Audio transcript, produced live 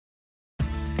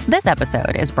This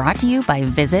episode is brought to you by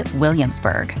Visit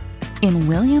Williamsburg. In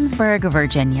Williamsburg,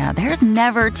 Virginia, there's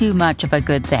never too much of a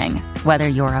good thing. Whether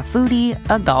you're a foodie,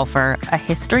 a golfer, a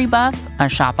history buff, a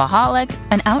shopaholic,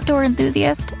 an outdoor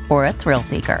enthusiast, or a thrill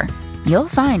seeker, you'll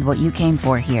find what you came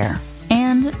for here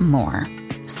and more.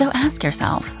 So ask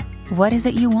yourself, what is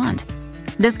it you want?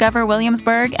 Discover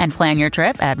Williamsburg and plan your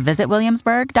trip at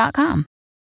visitwilliamsburg.com.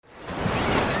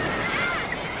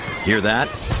 Hear that?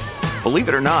 Believe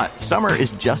it or not, summer is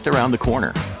just around the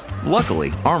corner.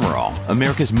 Luckily, Armor All,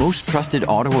 America's most trusted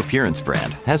auto appearance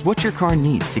brand, has what your car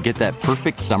needs to get that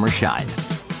perfect summer shine.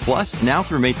 Plus, now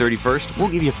through May 31st, we'll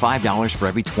give you $5 for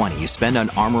every $20 you spend on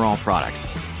Armor All products.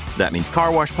 That means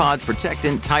car wash pods,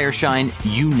 protectant, tire shine,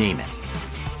 you name it.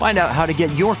 Find out how to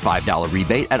get your $5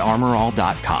 rebate at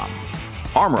armorall.com.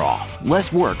 Armor All,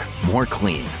 less work, more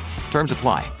clean. Terms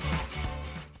apply.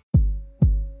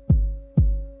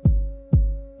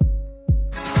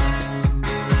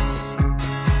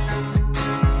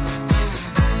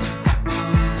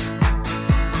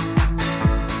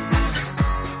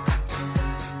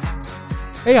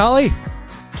 Hey, Holly.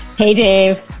 Hey,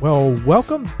 Dave. Well,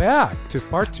 welcome back to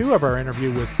part 2 of our interview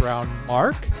with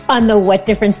BrownMark. On the What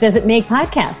Difference Does It Make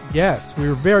podcast. Yes, we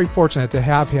were very fortunate to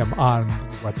have him on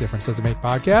What Difference Does It Make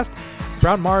podcast.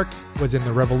 BrownMark was in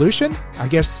the Revolution, I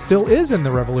guess still is in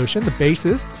the Revolution, the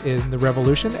bassist in the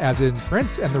Revolution, as in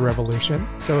Prince and the Revolution.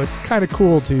 So it's kind of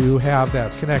cool to have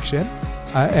that connection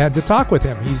and to talk with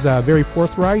him. He's very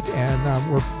forthright,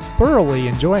 and we're thoroughly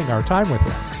enjoying our time with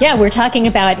him. Yeah, we're talking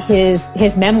about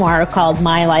his memoir called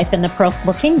My Life in the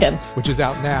Parochial Kingdom, which is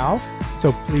out now.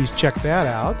 So please check that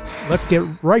out. Let's get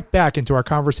right back into our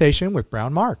conversation with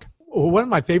BrownMark. One of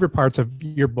my favorite parts of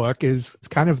your book is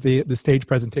kind of the stage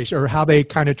presentation, or how they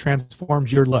kind of transformed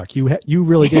your look. You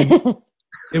really did.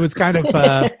 It was kind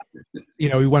of,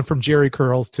 we went from Jerry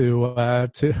curls to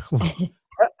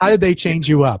how did they change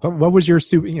you up? What was your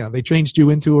they changed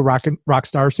you into a rock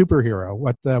star superhero.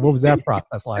 What was that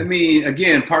process like? I mean,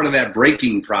 again, part of that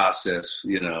breaking process,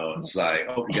 it's like,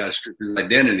 oh, we got to strip his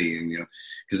identity. And,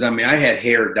 because I had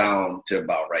hair down to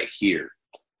about right here.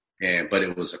 But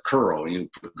it was a curl, and you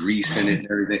put grease in it and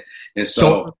everything. And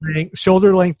so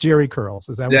shoulder length Jerry curls.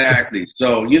 Is that exactly?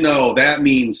 So, that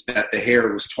means that the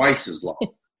hair was twice as long,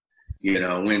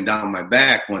 went down my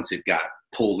back once it got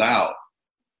pulled out.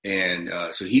 And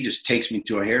so he just takes me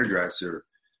to a hairdresser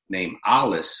named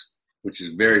Alice, which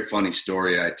is a very funny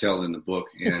story I tell in the book.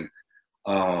 And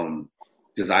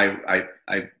because I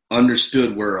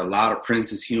understood where a lot of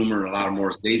Prince's humor and a lot of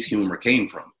Morris Day's humor came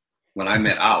from. When I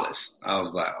met Alice, I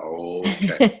was like, oh,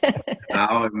 okay,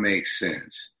 now it makes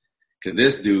sense. Because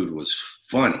this dude was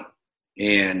funny.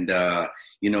 And,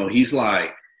 he's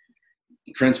like,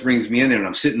 Prince brings me in there, and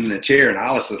I'm sitting in a chair, and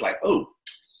Alice is like, oh,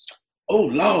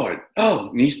 Lord, oh.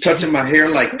 And he's touching my hair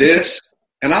like this.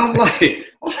 And I'm like,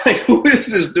 who is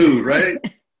this dude, right?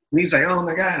 And he's like, oh,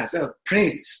 my God, it's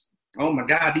Prince. Oh, my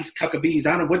God, these cuckabees.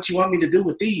 I don't know what you want me to do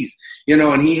with these.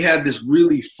 And he had this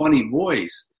really funny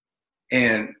voice.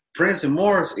 And Prince and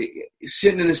Morris is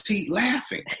sitting in the seat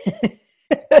laughing.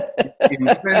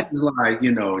 And Prince is like,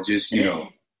 just,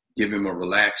 give him a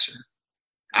relaxer.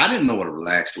 I didn't know what a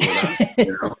relaxer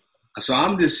was. So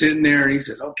I'm just sitting there, and he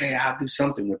says, okay, I'll do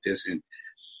something with this. And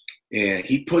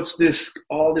he puts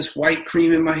all this white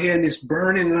cream in my head, and it's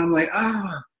burning. And I'm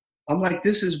like,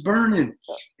 this is burning.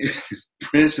 And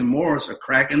Prince and Morris are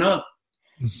cracking up.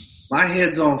 My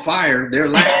head's on fire. They're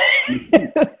laughing.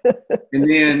 And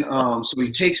then, so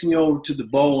he takes me over to the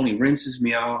bowl, and he rinses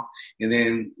me off. And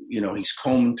then, he's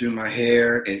combing through my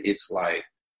hair, and it's like,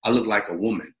 I look like a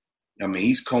woman. I mean,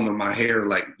 he's combing my hair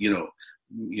like,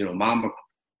 Mama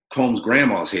combs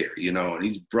grandma's hair, and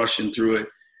he's brushing through it.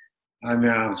 I mean,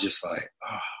 I was just like,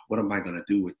 oh, what am I going to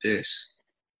do with this?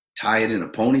 Tie it in a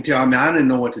ponytail? I mean, I didn't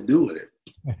know what to do with it.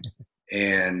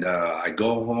 And I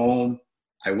go home.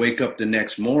 I wake up the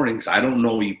next morning, because I don't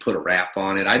know you put a wrap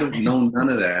on it. I don't know none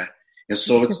of that. And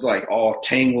so it's like all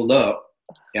tangled up,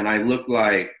 and I look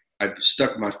like I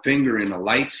stuck my finger in a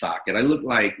light socket. I look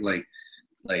like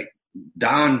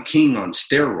Don King on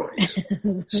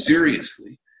steroids.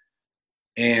 Seriously.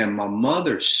 And my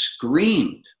mother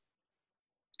screamed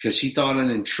because she thought an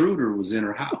intruder was in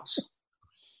her house.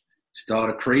 She thought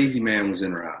a crazy man was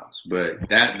in her house. But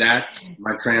that's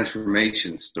my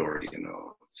transformation story,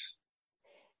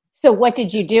 So what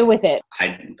did you do with it?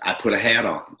 I put a hat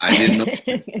on. I didn't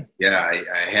know.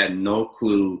 I had no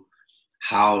clue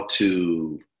how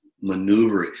to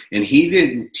maneuver it. And he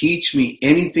didn't teach me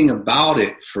anything about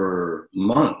it for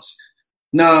months.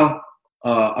 Now,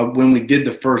 when we did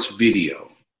the first video,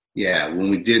 when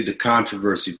we did the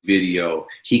controversy video,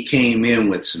 he came in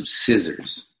with some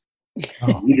scissors.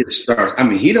 Oh. He just starts. I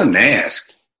mean, he doesn't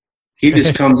ask. He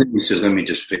just comes in and says, "Let me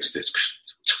just fix this,"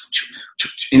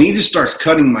 and he just starts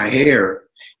cutting my hair.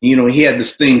 You know, he had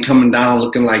this thing coming down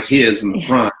looking like his in the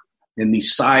front, and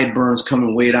these sideburns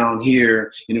coming way down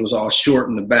here, and it was all short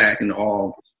in the back and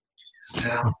all. And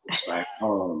I was like,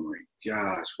 oh my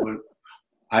gosh, what!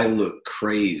 I look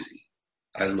crazy.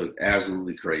 I look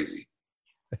absolutely crazy.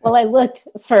 Well, I looked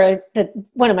for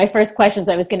one of my first questions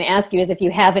I was going to ask you is if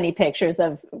you have any pictures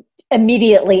of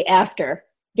immediately after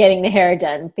getting the hair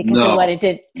done, because I wanted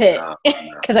to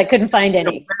because I couldn't find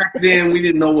any. Back then, we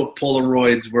didn't know what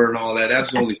Polaroids were and all that.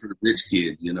 That's only for the rich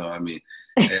kids, you know. I mean,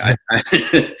 I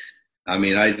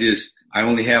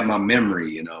only have my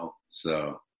memory, you know.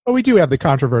 So, well, we do have the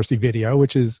controversy video,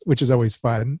 which is always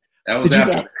fun. That was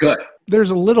after the cut.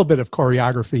 There's a little bit of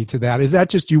choreography to that. Is that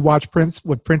just you watch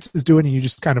what Prince is doing and you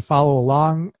just kind of follow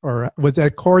along, or was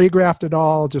that choreographed at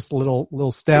all? Just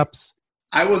little steps?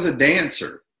 I was a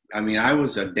dancer. I mean, I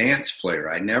was a dance player.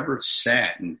 I never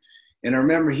sat. And I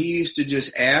remember he used to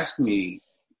just ask me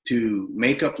to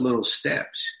make up little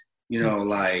steps, you know,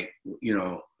 like, you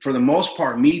know, for the most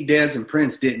part, me, Dez, and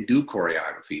Prince didn't do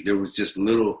choreography. There was just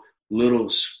little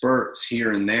spurts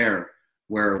here and there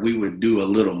where we would do a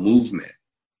little movement.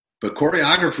 But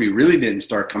choreography really didn't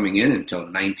start coming in until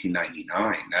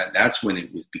 1999. That's when it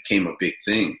became a big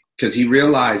thing. Because he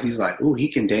realized, he's like, oh, he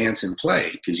can dance and play.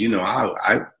 Because, you know,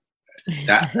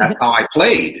 that's how I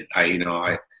played.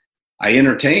 I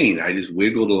entertained. I just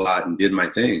wiggled a lot and did my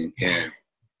thing. And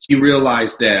he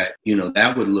realized that, you know,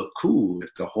 that would look cool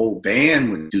if the whole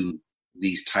band would do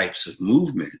these types of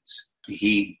movements.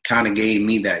 He kind of gave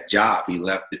me that job. He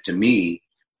left it to me.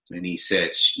 And he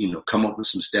said, you know, come up with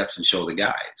some steps and show the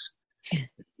guys.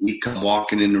 He'd come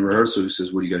walking in the rehearsal. He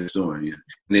says, what are you guys doing? Yeah.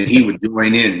 And then he would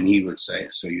join in and he would say,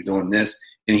 so you're doing this?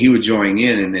 And he would join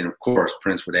in. And then, of course,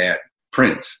 Prince would add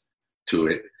Prince to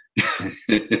it.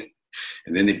 And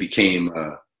then it became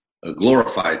a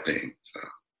glorified thing. So.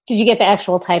 Did you get the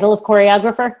actual title of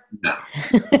choreographer? No.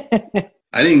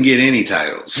 I didn't get any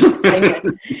titles.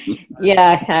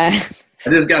 Yeah. I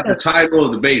just got the title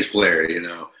of the bass player, you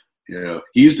know. You know,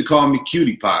 he used to call me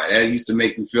Cutie Pie. That used to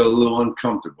make me feel a little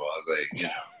uncomfortable. I was like, you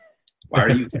know, why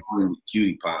are you calling me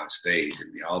Cutie Pie on stage?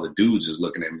 And all the dudes is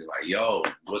looking at me like, yo,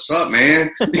 what's up,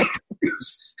 man?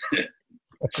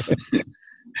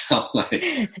 I'm like,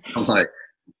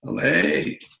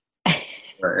 hey.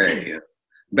 Hey.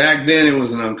 Back then, it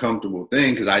was an uncomfortable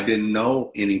thing because I didn't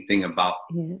know anything about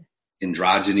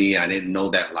androgyny. I didn't know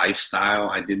that lifestyle.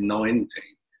 I didn't know anything.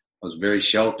 I was very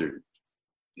sheltered,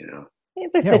 you know. It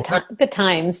was the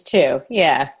times too.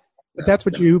 Yeah. But that's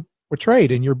what you portrayed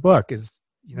in your book is,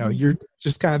 you know, you're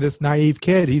just kind of this naive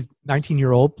kid. He's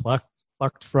 19-year-old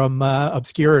plucked from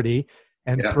obscurity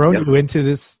and thrown you into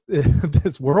this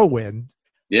whirlwind.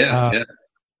 Yeah.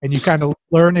 And you kind of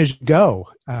learn as you go.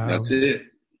 That's it.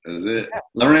 Yeah.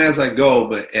 Learn as I go.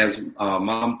 But as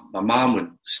my mom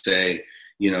would say,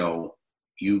 you know,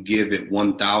 you give it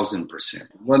 1,000%. It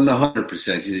wasn't 100%. She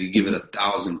said you give it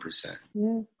 1,000%.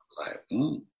 Yeah. Like,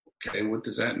 okay, what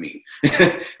does that mean?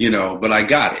 You know, but I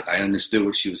got it. I understood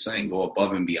what she was saying. Go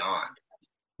above and beyond.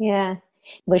 Yeah.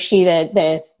 Was she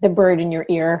the bird in your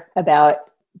ear about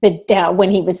the doubt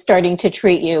when he was starting to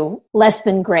treat you less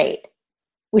than great?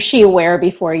 Was she aware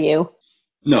before you?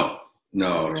 No.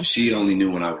 She only knew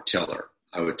when I would tell her.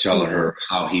 I would tell her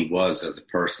how he was as a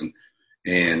person.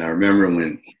 And I remember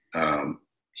when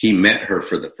he met her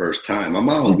for the first time. My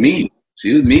mom was mean.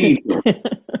 She was mean.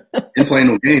 Didn't play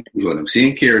no games with him. She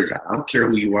didn't care. I don't care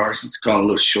who you are. She's calling a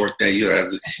little short that you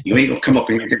ain't gonna come up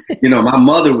in here. You know, my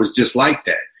mother was just like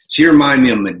that. She reminded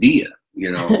me of Medea.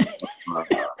 You know,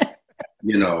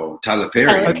 Tyler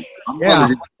Perry. My mother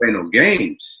didn't play no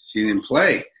games. She didn't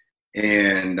play.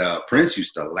 And Prince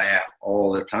used to laugh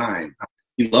all the time.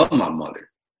 He loved my mother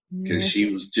because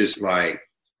she was just like,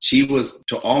 she was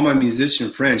to all my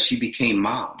musician friends. She became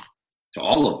mom to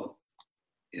all of them.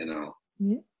 You know.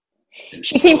 Yeah.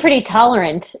 She seemed pretty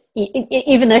tolerant,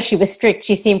 even though she was strict.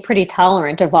 She seemed pretty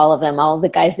tolerant of all of them, all of the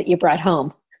guys that you brought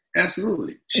home.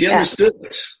 Absolutely, she understood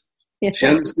us. Yeah. She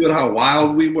understood how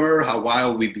wild we were, how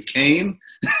wild we became.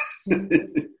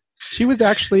 She was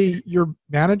actually your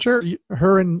manager.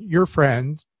 Her and your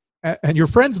friends, and your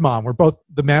friend's mom were both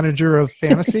the manager of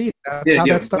Fantasy.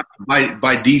 That started?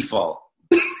 By default,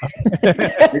 they kind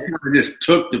of just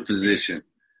took the position.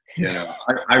 You know,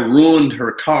 I ruined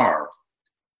her car.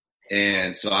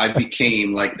 And so I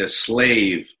became like the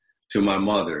slave to my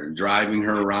mother, driving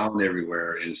her around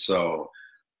everywhere. And so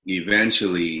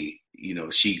eventually, you know,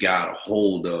 she got a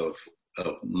hold of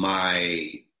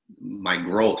my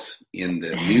growth in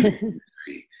the music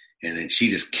industry. And then she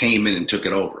just came in and took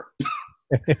it over.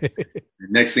 The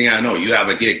next thing I know, you have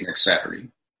a gig next Saturday.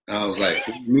 I was like,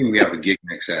 what do you mean we have a gig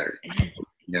next Saturday?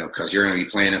 Because you're going to be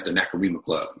playing at the Nakarima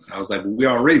Club. I was like, well, we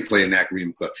already play in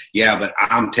Nakarima Club. Yeah, but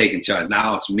I'm taking charge.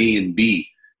 Now it's me and B.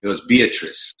 It was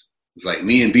Beatrice. It's like,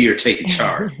 me and B are taking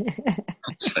charge.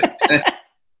 It's like,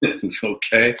 it's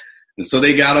okay. And so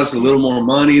they got us a little more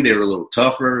money. They were a little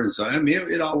tougher. And so, I mean,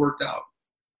 it all worked out.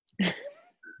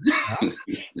 I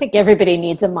think everybody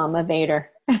needs a Mama Vader.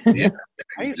 Yeah,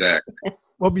 exactly.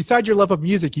 Well, besides your love of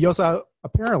music, you also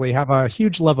apparently have a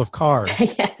huge love of cars.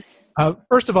 Yes.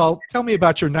 First of all, tell me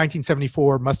about your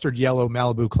 1974 mustard yellow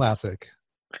Malibu Classic.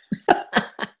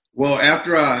 Well,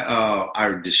 after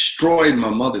I destroyed my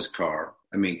mother's car,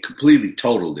 I mean, completely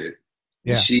totaled it.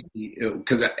 Yeah.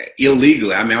 Because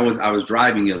illegally, I mean, I was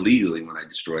driving illegally when I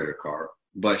destroyed her car,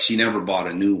 but she never bought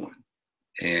a new one.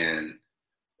 And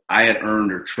I had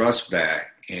earned her trust back,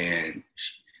 and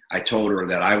I told her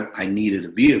that I needed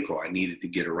a vehicle. I needed to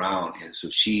get around. And so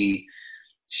she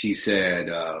said,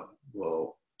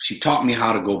 well, she taught me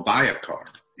how to go buy a car.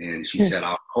 And she said,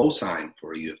 I'll co-sign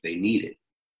for you if they need it.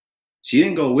 She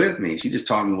didn't go with me. She just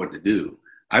taught me what to do.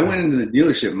 I went into the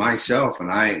dealership myself,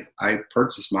 and I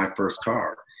purchased my first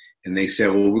car. And they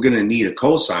said, well, we're going to need a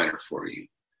co-signer for you.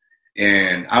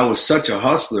 And I was such a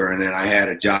hustler. And then I had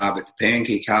a job at the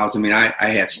Pancake House. I mean, I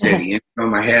had steady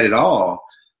income. I had it all.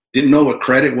 Didn't know what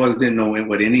credit was, didn't know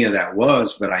what any of that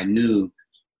was, but I knew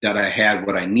that I had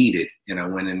what I needed. And I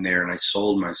went in there and I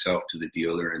sold myself to the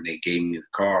dealer, and they gave me the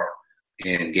car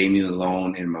and gave me the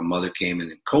loan, and my mother came in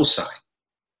and co-signed,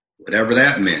 whatever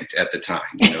that meant at the time.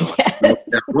 You know, I don't know what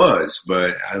that was,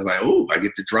 but I was like, oh, I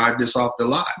get to drive this off the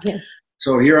lot. Yeah.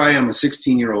 So here I am, a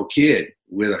 16-year-old kid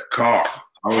with a car.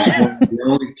 I was one of the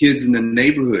only kids in the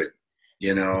neighborhood,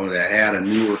 you know, that had a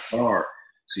newer car.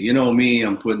 So you know me,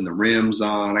 I'm putting the rims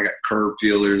on. I got curb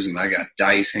feelers, and I got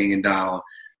dice hanging down,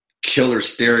 killer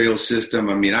stereo system.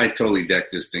 I mean, I totally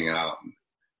decked this thing out.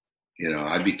 You know,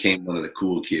 I became one of the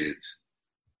cool kids.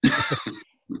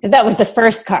 So that was the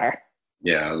first car.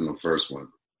 Yeah, that was my first one.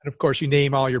 And of course, you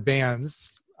name all your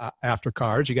bands after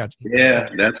cars. You got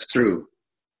that's true.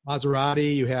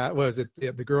 Maserati. You had, what was it?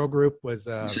 The girl group was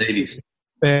Mercedes.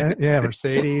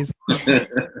 Mercedes.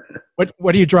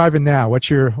 What are you driving now? What's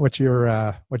your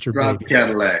drive baby?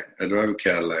 Cadillac. I drive a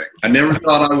Cadillac. I never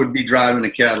thought I would be driving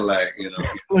a Cadillac, you know.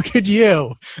 Look at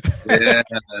you. Yeah,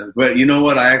 but you know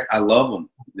what? I love them.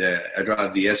 Yeah, I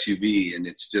drive the SUV, and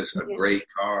it's just a great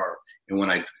car. And when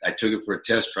I took it for a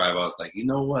test drive, I was like, you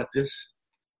know what,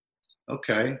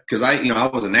 okay, because I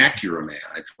was an Acura man.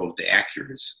 I drove the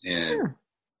Acuras,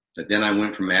 but then I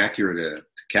went from Acura to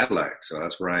Cadillac, so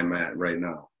that's where I'm at right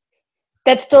now.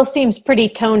 That still seems pretty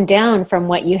toned down from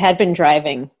what you had been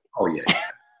driving. Oh, yeah.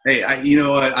 Hey, you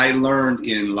know what? I learned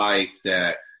in life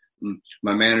that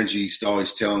my manager used to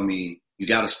always tell me, you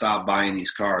got to stop buying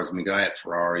these cars. I mean, I had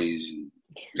Ferraris and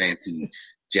fancy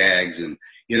Jags, and,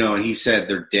 you know, and he said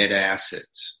they're dead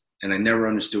assets. And I never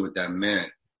understood what that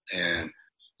meant. And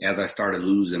as I started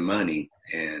losing money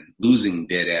and losing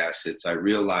dead assets, I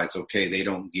realized, okay, they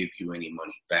don't give you any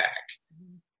money back,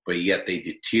 but yet they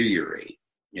deteriorate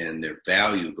and their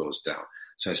value goes down.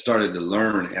 So I started to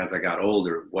learn as I got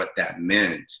older what that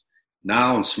meant.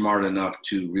 Now I'm smart enough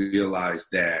to realize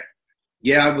that,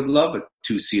 yeah, I would love a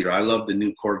two-seater. I love the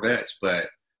new Corvettes, but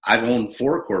I've owned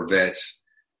 4 Corvettes.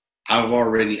 I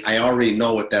already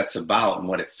know what that's about and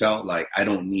what it felt like. I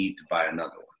don't need to buy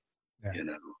another one. Yeah. You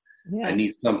know, I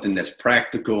need something that's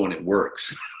practical and it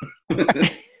works.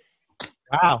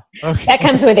 Wow. Okay. That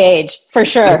comes with age, for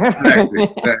sure. Exactly.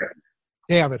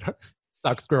 Damn, it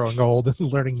sucks growing old and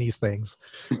learning these things.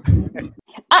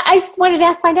 I wanted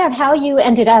to find out how you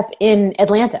ended up in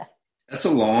Atlanta. That's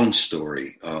a long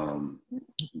story,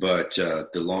 but the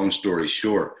long story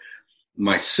short,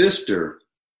 my sister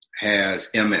has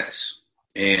MS,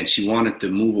 and she wanted to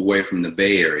move away from the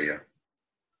Bay Area,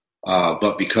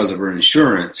 but because of her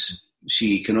insurance,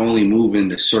 she can only move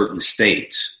into certain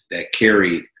states that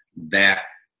carried that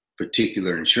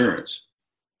particular insurance.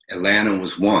 Atlanta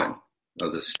was one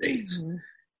of the states. Mm-hmm.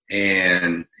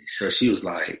 And so she was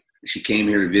like, she came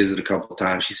here to visit a couple of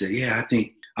times. She said, yeah, I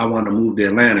think I want to move to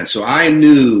Atlanta. So I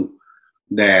knew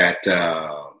that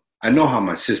I know how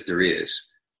my sister is,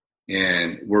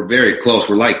 and we're very close.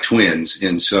 We're like twins.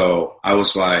 And so I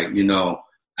was like, you know,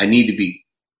 I need to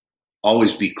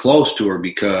always be close to her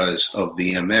because of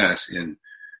the MS, and,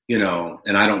 you know,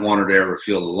 and I don't want her to ever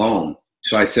feel alone.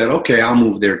 So I said, okay, I'll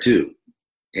move there too.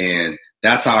 And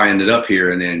that's how I ended up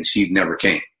here. And then she never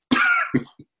came.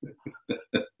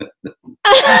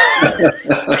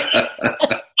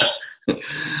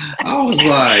 I was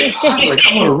like,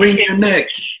 I want to wring your neck.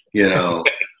 you know.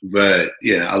 But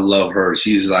yeah, I love her.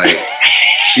 She is like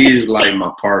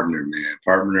my partner, man,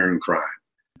 partner in crime.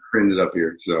 Ended up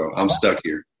here, so I'm stuck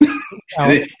here.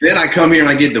 Then I come here and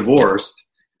I get divorced,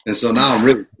 and so now I'm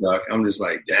really stuck. I'm just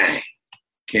like, dang,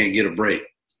 can't get a break.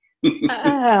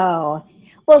 Oh,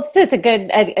 well, it's a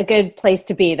good place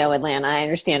to be, though, Atlanta. I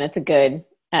understand it's a good.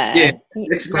 Yeah,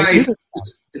 it's nice.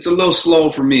 It's a little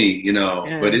slow for me, you know,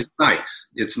 but it's nice.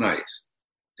 It's nice.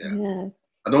 Yeah.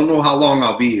 I don't know how long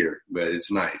I'll be here, but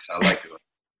it's nice. I like it.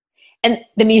 And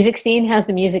the music scene, how's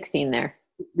the music scene there?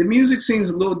 The music scene is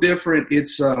a little different.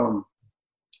 It's not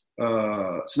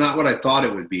what I thought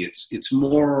it would be. It's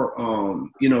more,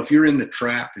 you know, if you're in the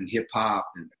trap and hip hop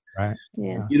and, right.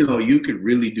 Yeah. you know, you could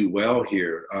really do well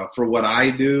here. For what I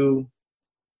do,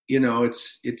 you know,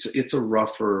 it's a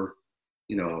rougher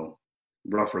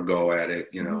go at it,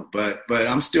 you know, but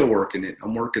I'm still working it.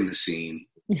 I'm working the scene.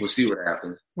 We'll see what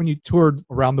happens. When you toured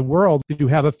around the world, did you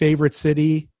have a favorite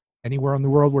city anywhere in the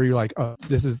world where you're like, oh,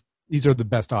 these are the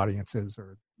best audiences,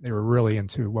 or they were really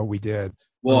into what we did?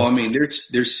 Well, I mean,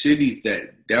 there's cities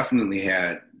that definitely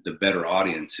had the better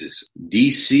audiences.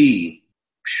 DC,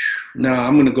 no,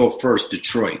 I'm going to go first.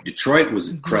 Detroit. Detroit was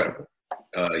incredible.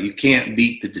 You can't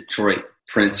beat the Detroit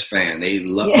Prince fan. They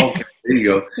love. Yeah. Okay, there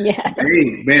you go. Yeah.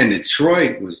 Man,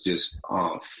 Detroit was just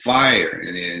on fire.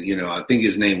 And then, you know, I think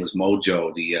his name was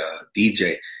Mojo, the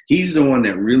DJ. He's the one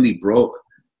that really broke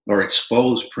or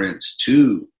exposed Prince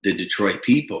to the Detroit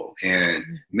people. And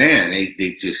man,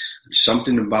 they just,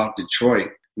 something about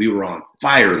Detroit. We were on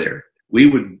fire there. We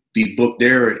would be booked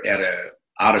there at a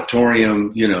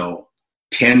auditorium, you know,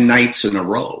 10 nights in a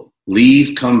row.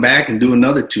 Leave, come back, and do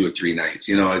another 2 or 3 nights.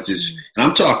 You know, it's just, and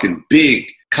I'm talking big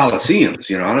coliseums.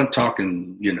 You know, I'm not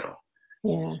talking, you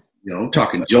know, I'm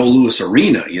talking Joe Louis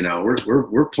Arena. You know,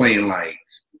 we're playing like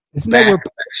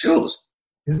shows.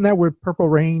 Isn't that where Purple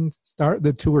Rain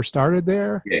the tour started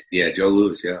there? Yeah, Joe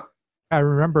Louis. Yeah, I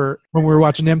remember when we were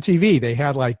watching MTV, they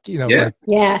had like, you know,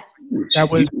 that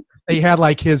was, they had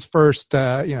like his first,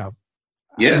 you know.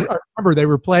 Yeah, I remember they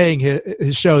were playing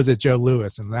his shows at Joe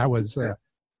Louis, and that was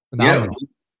phenomenal. Yeah,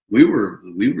 we were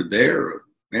there,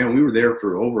 man. We were there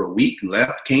for over a week and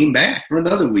left, came back for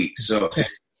another week. So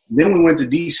then we went to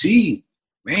DC.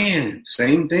 Man,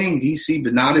 same thing, DC,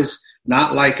 but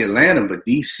not like Atlanta, but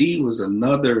DC was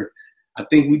another. I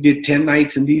think we did 10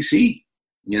 nights in DC.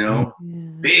 You know,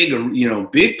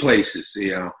 big places.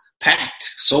 You know,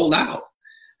 packed, sold out.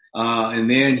 And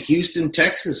then Houston,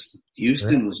 Texas.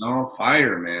 Houston was on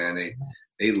fire, man.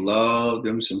 They loved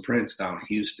them some Prince down in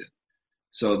Houston.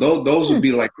 So those would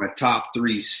be like my top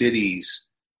 3 cities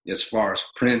as far as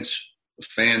Prince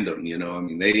fandom. You know, I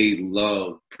mean, they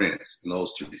love Prince in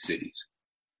those 3 cities.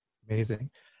 Amazing.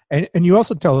 And you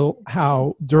also tell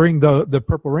how during the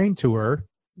Purple Rain tour,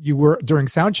 you were during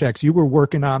sound checks, you were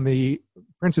working on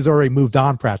Prince has already moved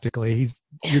on practically.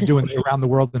 You're doing the around the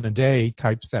world in a day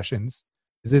type sessions.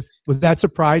 Was that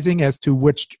surprising as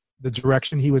to the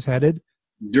direction he was headed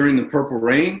during the Purple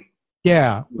Rain?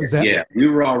 Yeah, we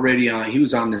were already on. He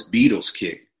was on this Beatles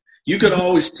kick. You could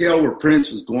always tell where Prince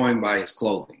was going by his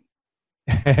clothing.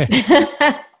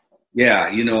 Yeah,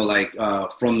 you know, like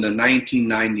from the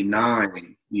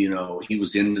 1999, you know, he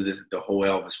was into the whole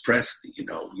Elvis Presley. You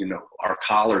know, our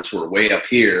collars were way up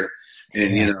here,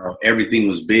 and you know, everything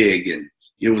was big, and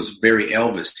it was very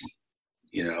Elvis-y.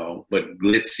 You know, but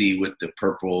glitzy with the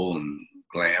purple and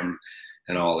glam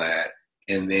and all that.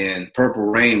 And then Purple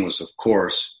Rain was, of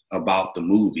course, about the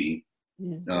movie.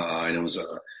 And it was a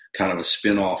kind of a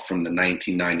spinoff from the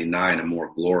 1999, a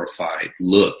more glorified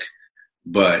look.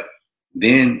 But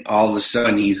then all of a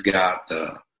sudden he's got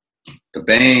the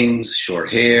bangs, short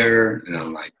hair. And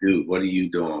I'm like, dude, what are you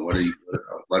doing? What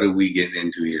are we getting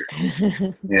into here?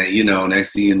 And, you know,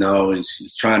 next thing you know,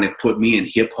 he's trying to put me in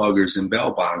hip huggers and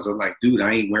bell bottoms. I'm like, dude,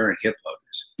 I ain't wearing hip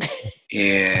huggers.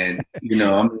 And, you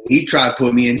know, he tried to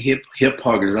put me in hip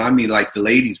huggers. I mean, like the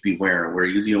ladies be wearing, where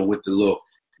you know, with the little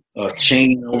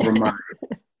chain over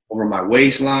my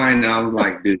waistline. And I was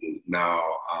like, dude, no,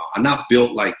 I'm not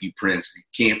built like you, Prince. You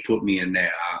can't put me in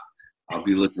that. I'll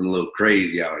be looking a little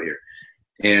crazy out here.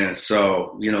 And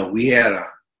so, you know, we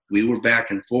were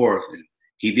back and forth, and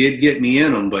he did get me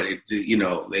in them, but you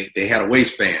know, they had a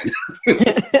waistband,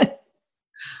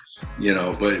 you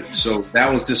know, but so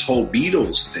that was this whole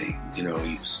Beatles thing, you know,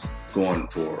 he was going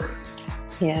for.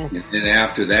 Yeah. And then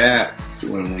after that,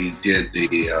 when we did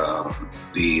the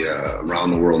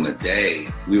Around the World in a Day,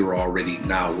 we were already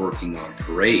now working on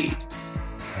Parade.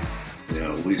 You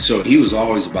know, so he was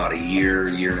always about a year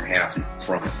and a half in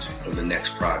front of the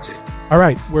next project. All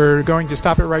right, we're going to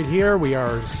stop it right here. We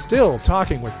are still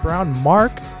talking with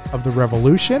BrownMark of the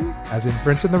Revolution, as in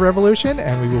Prince and the Revolution,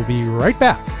 and we will be right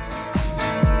back.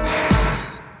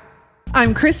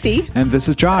 I'm Christy. And this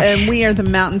is Josh. And we are The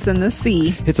Mountains and the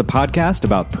Sea. It's a podcast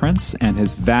about Prince and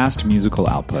his vast musical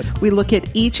output. We look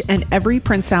at each and every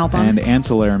Prince album. And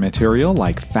ancillary material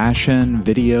like fashion,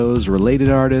 videos, related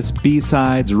artists,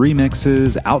 B-sides,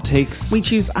 remixes, outtakes. We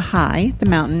choose a high, the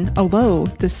mountain, a low,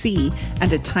 the sea,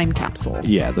 and a time capsule.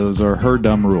 Yeah, those are her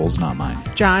dumb rules, not mine.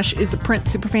 Josh is a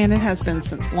Prince superfan and has been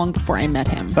since long before I met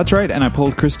him. That's right, and I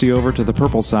pulled Christy over to the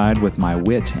purple side with my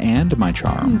wit and my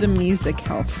charm. The music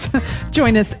helped.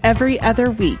 Join us every other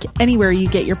week, anywhere you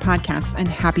get your podcasts, and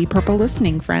happy purple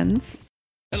listening, friends.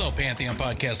 Hello, Pantheon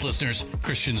podcast listeners.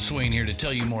 Christian Swain here to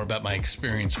tell you more about my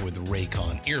experience with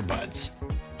Raycon earbuds.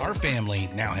 Our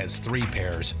family now has 3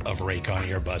 pairs of Raycon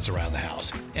earbuds around the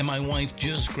house, and my wife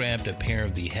just grabbed a pair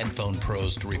of the Headphone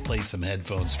Pros to replace some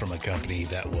headphones from a company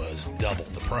that was double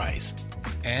the price.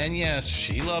 And yes,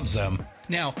 she loves them.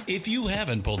 Now, if you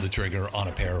haven't pulled the trigger on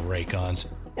a pair of Raycons,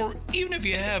 or even if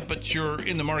you have, but you're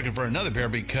in the market for another pair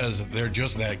because they're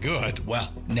just that good,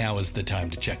 well, now is the time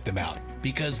to check them out,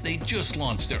 because they just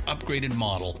launched their upgraded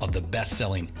model of the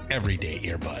best-selling everyday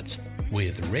earbuds.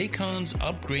 With Raycon's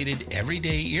upgraded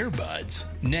everyday earbuds,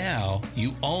 now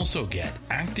you also get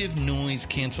active noise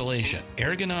cancellation,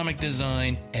 ergonomic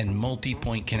design, and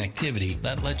multi-point connectivity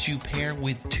that lets you pair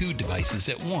with 2 devices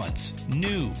at once.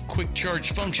 New quick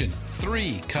charge function,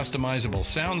 3 customizable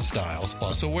sound styles,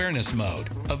 plus awareness mode.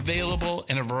 Available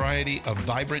in a variety of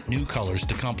vibrant new colors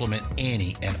to complement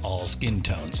any and all skin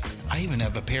tones. I even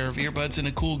have a pair of earbuds in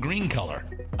a cool green color.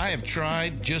 I have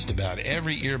tried just about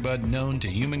every earbud known to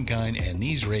humankind, and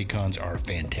these Raycons are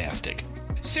fantastic.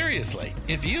 Seriously,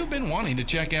 if you've been wanting to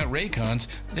check out Raycons,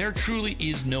 there truly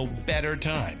is no better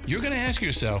time. You're going to ask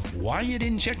yourself why you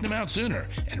didn't check them out sooner,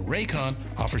 and Raycon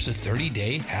offers a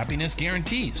 30-day happiness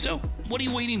guarantee. So what are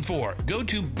you waiting for? Go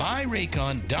to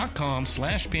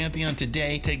buyraycon.com/Pantheon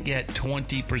today to get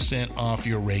 20% off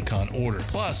your Raycon order,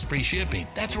 plus free shipping.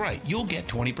 That's right, you'll get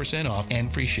 20% off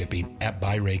and free shipping at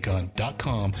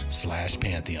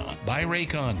buyraycon.com/Pantheon.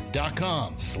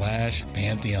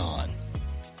 buyraycon.com/Pantheon.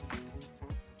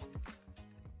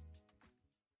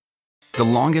 The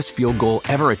longest field goal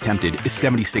ever attempted is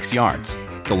 76 yards.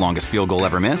 The longest field goal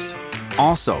ever missed?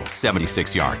 Also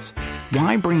 76 yards.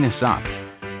 Why bring this up?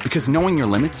 Because knowing your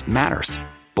limits matters,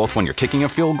 both when you're kicking a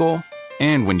field goal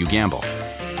and when you gamble.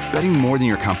 Betting more than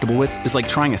you're comfortable with is like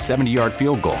trying a 70-yard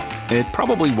field goal. It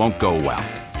probably won't go well.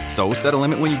 So set a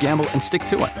limit when you gamble and stick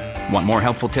to it. Want more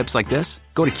helpful tips like this?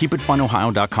 Go to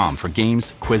keepitfunohio.com for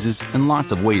games, quizzes, and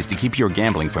lots of ways to keep your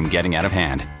gambling from getting out of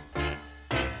hand.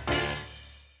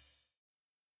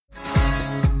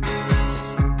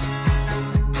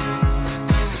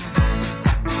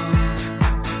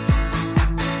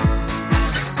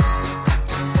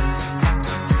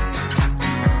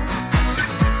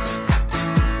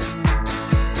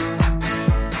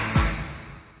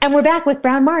 And we're back with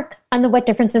BrownMark on the What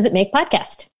Difference Does It Make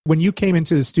podcast. When you came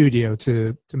into the studio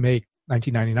to make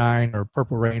 1999 or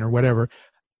Purple Rain or whatever,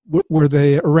 were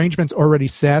the arrangements already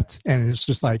set, and it's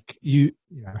just like you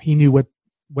know he knew what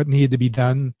needed to be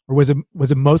done, or was it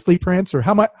mostly Prince, or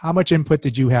how much input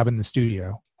did you have in the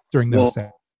studio during those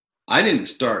sets? I didn't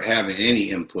start having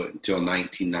any input until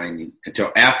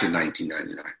after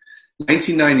 1999.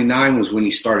 1999 was when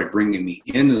he started bringing me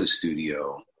into the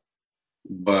studio.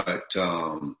 But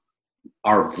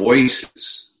our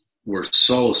voices were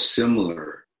so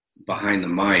similar behind the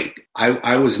mic.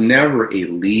 I was never a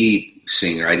lead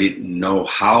singer. I didn't know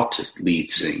how to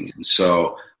lead sing. And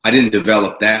so I didn't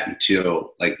develop that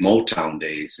until like Motown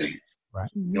days. And, right.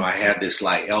 You know, I had this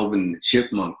like Elvin the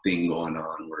Chipmunk thing going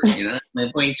on where, you know,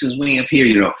 my voice is way up here,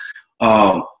 you know.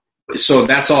 So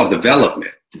that's all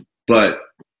development. But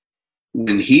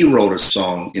when he wrote a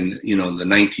song in, you know, the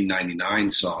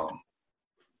 1999 song,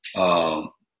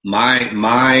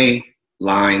 my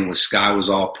line was "Sky was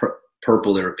all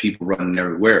purple, there were people running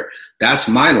everywhere." That's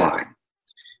my line.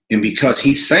 And because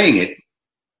he sang it,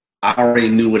 I already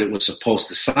knew what it was supposed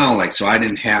to sound like, so I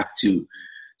didn't have to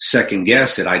second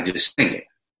guess it. I just sang it.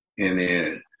 And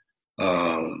then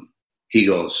he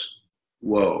goes,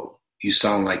 "Whoa, you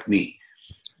sound like me."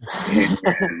 And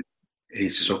he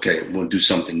says, "Okay, we'll do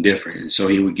something different." And so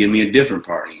he would give me a different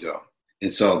part. He'd go.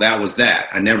 And so that was that.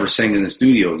 I never sang in the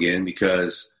studio again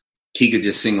because he could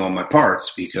just sing all my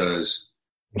parts because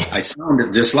I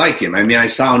sounded just like him. I mean, I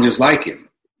sound just like him.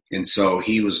 And so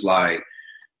he was like,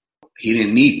 he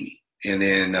didn't need me. And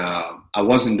then I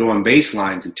wasn't doing bass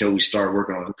lines until we started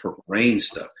working on the Purple Rain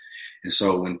stuff. And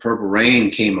so when Purple Rain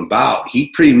came about, he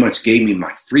pretty much gave me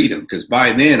my freedom, because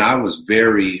by then I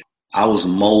was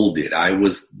molded. I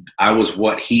was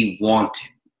what he wanted.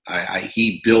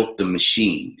 He built the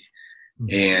machine,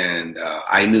 and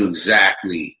I knew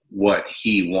exactly what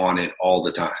he wanted all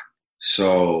the time.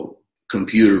 So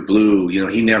Computer Blue,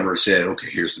 he never said, okay,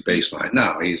 here's the bass line.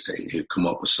 No, he'd say, he'd come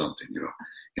up with something,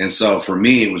 And so for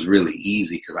me, it was really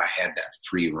easy because I had that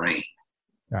free reign.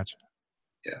 Gotcha.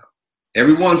 Yeah.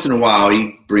 Every once in a while,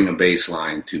 he'd bring a bass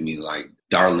line to me, like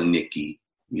Darling Nikki,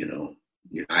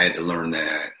 I had to learn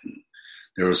that. And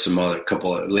there was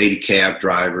couple of Lady Cab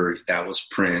Driver, that was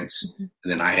Prince. Mm-hmm.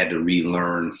 And then I had to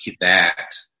relearn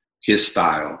his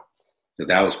style. So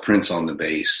that was Prince on the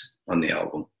bass on the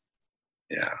album.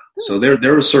 Yeah. So there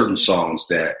were certain songs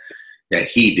that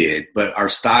he did, but our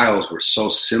styles were so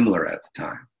similar at the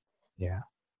time. Yeah.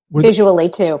 Visually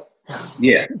too.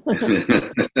 Yeah.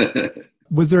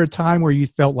 Was there a time where you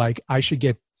felt like I should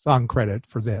get song credit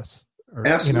for this? Or,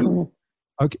 Absolutely.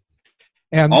 Okay.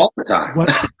 And all the time.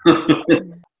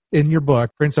 In your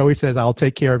book, Prince always says, I'll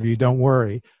take care of you, don't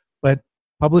worry. But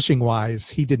publishing wise,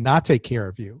 he did not take care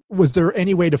of you. Was there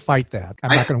any way to fight that?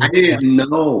 I didn't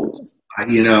know. I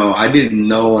didn't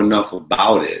know enough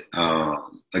about it.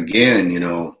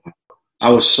 Again,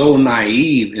 I was so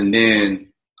naive, and then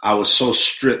I was so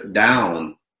stripped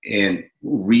down and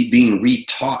being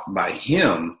retaught by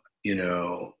him,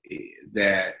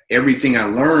 that everything I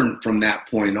learned from that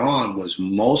point on was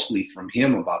mostly from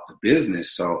him about the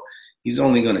business. So he's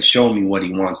only going to show me what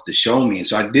he wants to show me.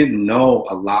 So I didn't know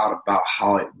a lot about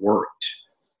how it worked.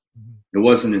 It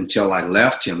wasn't until I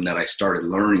left him that I started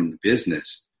learning the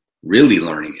business, really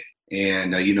learning it.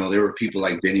 And, there were people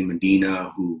like Benny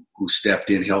Medina who stepped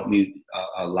in, helped me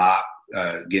a lot,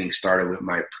 getting started with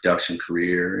my production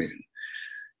career.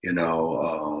 And,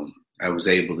 I was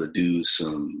able to do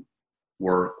some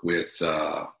work with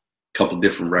a couple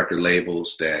different record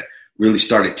labels that really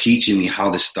started teaching me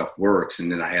how this stuff works.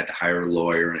 And then I had to hire a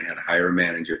lawyer and I had to hire a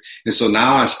manager. And so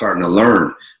now I'm starting to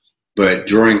learn. But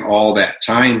during all that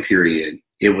time period,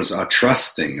 it was a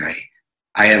trust thing.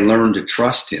 I had learned to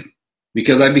trust him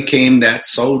because I became that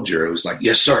soldier. It was like,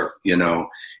 yes, sir, and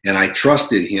I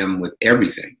trusted him with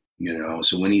everything,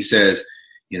 So when he says,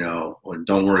 well,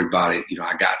 don't worry about it,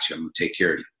 I got you, I'm going to take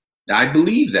care of you. I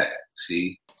believe that,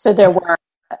 see? So there were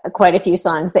quite a few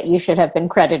songs that you should have been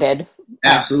credited.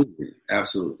 Absolutely.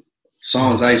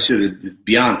 Songs I should have,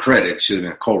 beyond credit, should have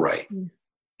been a co-write.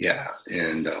 Yeah.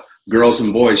 And Girls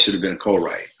and Boys should have been a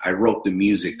co-write. I wrote the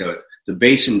music, the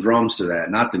bass and drums to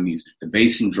that, not the music, the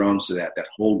bass and drums to that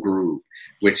whole groove,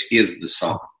 which is the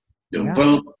song. Yeah.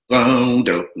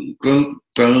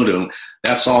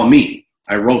 That's all me.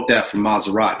 I wrote that for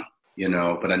Maserati,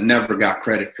 but I never got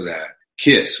credit for that.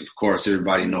 Kiss, of course,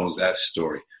 everybody knows that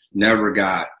story. Never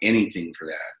got anything for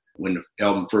that. When the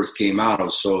album first came out, I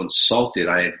was so insulted.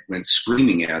 I went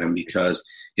screaming at him because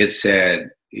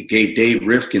it gave Dave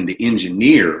Rifkin, the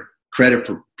engineer, credit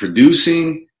for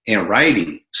producing and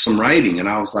writing. And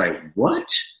I was like, what?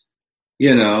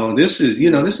 This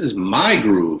is my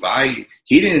groove.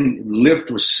 He didn't lift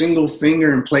a single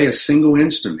finger and play a single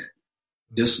instrument.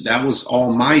 That was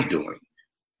all my doing.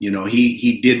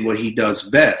 He did what he does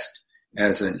best.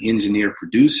 As an engineer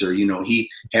producer, he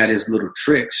had his little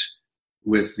tricks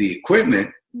with the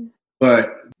equipment,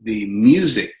 but the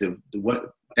music,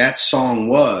 what that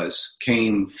song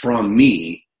came from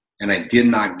me, and I did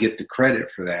not get the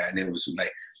credit for that. And it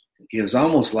was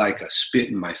almost like a spit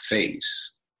in my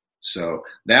face. So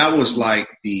that was like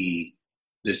the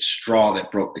straw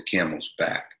that broke the camel's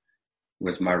back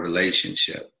with my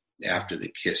relationship after the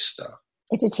Kiss stuff.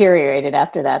 It deteriorated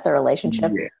after that, the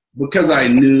relationship. Yeah. Because I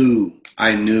knew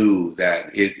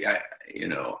that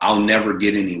I'll never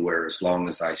get anywhere as long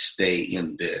as I stay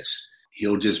in this.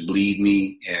 He'll just bleed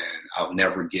me and I'll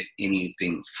never get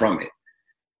anything from it.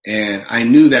 And I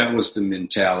knew that was the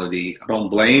mentality. I don't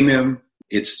blame him.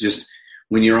 It's just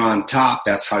when you're on top,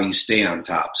 that's how you stay on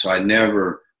top. So I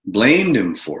never blamed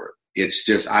him for it. It's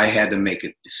just I had to make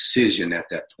a decision at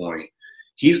that point.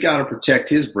 He's got to protect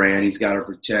his brand. He's got to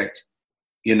protect,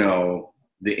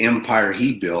 the empire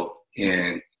he built,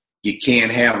 and you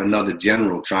can't have another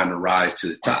general trying to rise to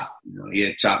the top. He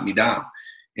had chopped me down.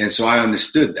 And so I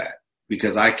understood that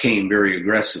because I came very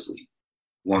aggressively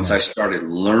once I started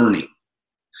learning.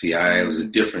 See, I was a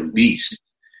different beast.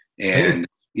 And,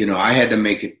 I had to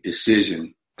make a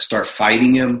decision, start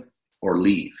fighting him or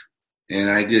leave. And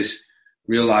I just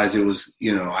realized it was,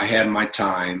 I had my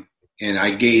time and I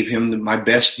gave him my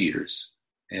best years.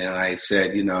 And I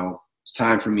said, it's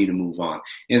time for me to move on.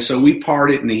 And so we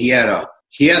parted, and he had a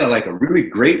really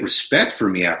great respect for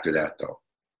me after that, though.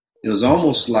 It was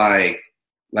almost like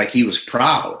he was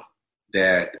proud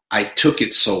that I took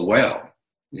it so well,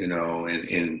 you know,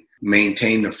 and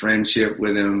maintained a friendship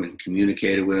with him and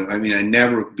communicated with him. I mean, I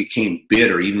never became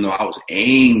bitter, even though I was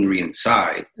angry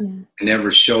inside. I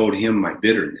never showed him my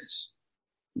bitterness.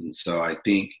 And so I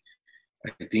think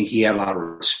he had a lot of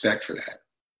respect for that.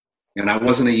 And I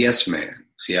wasn't a yes man.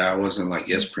 See, I wasn't like,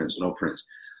 yes, Prince, no Prince.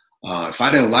 If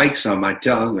I didn't like something, I'd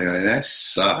tell him, man, that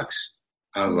sucks.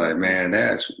 I was like, man,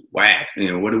 that's whack.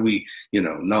 You know, what do we, you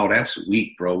know, no, that's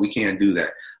weak, bro. We can't do that.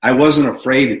 I wasn't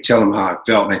afraid to tell him how I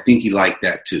felt, and I think he liked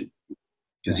that too.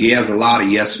 Because he has a lot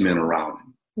of yes men around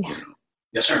him. Yeah. You know?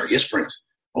 Yes, sir. Yes, Prince.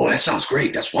 Oh, that sounds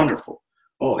great. That's wonderful.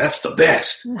 Oh, that's the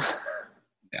best.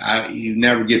 You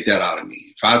never get that out of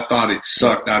me. If I thought it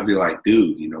sucked, I'd be like,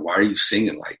 dude, you know, why are you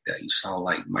singing like that? You sound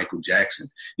like Michael Jackson.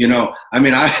 You know, I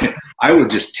mean, I would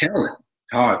just tell him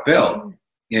how I felt.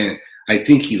 And I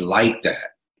think he liked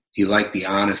that. He liked the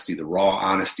honesty, the raw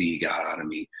honesty he got out of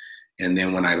me. And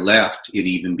then when I left, it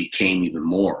even became even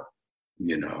more,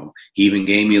 you know. He even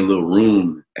gave me a little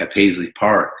room at Paisley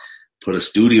Park, put a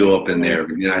studio up in there.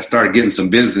 You know, I started getting some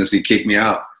business. He kicked me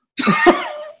out.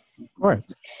 Of course.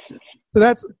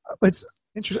 So it's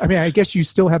interesting. I mean, I guess you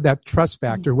still have that trust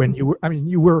factor when you were, I mean,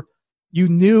 you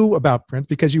knew about Prince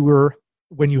because you were,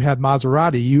 when you had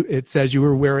Maserati, it says you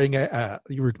were wearing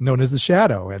you were known as the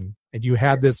Shadow, and you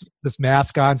had this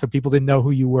mask on, so people didn't know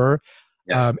who you were.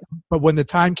 Yeah. But when the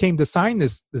time came to sign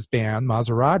this band,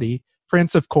 Maserati,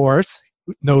 Prince, of course,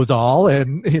 knows all,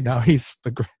 and you know he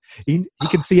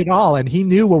can see it all, and he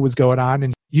knew what was going on,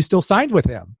 and you still signed with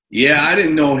him. Yeah, I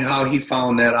didn't know how he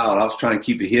found that out. I was trying to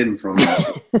keep it hidden from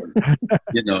him.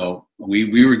 You know,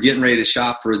 we were getting ready to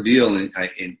shop for a deal,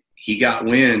 and he got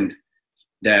wind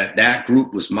that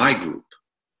group was my group.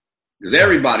 Because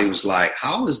everybody was like,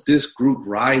 how is this group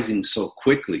rising so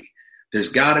quickly? There's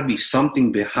got to be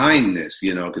something behind this,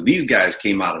 you know, because these guys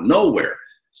came out of nowhere.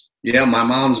 Yeah, my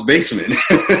mom's basement.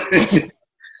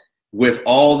 With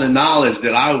all the knowledge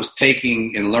that I was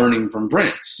taking and learning from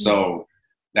Prince. So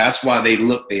that's why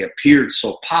they appeared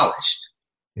so polished.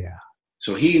 Yeah.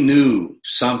 So he knew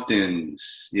something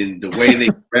in the way they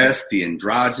dressed, the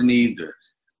androgyny, the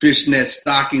fishnet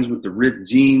stockings with the ripped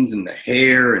jeans and the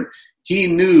hair. And he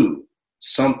knew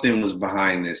something was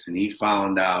behind this, and he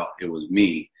found out it was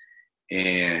me.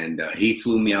 And he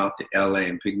flew me out to LA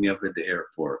and picked me up at the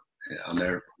airport. And I'll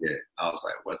never forget it. I was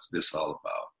like, what's this all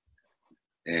about?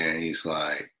 And he's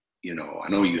like, you know, I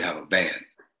know you have a band.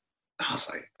 I was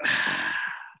like,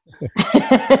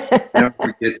 never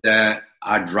forget that.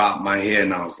 I dropped my head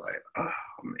and I was like, oh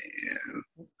man,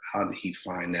 how did he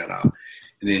find that out?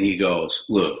 And then he goes,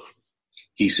 look,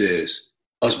 he says,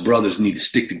 us brothers need to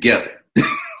stick together.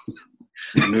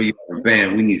 I know you have a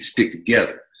band. We need to stick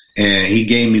together. And he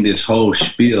gave me this whole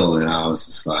spiel, and I was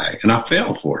just like, and I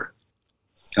fell for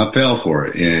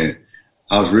it. And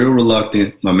I was real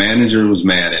reluctant. My manager was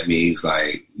mad at me. He's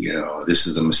like, you know, this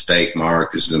is a mistake,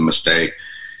 Mark. This is a mistake.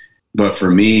 But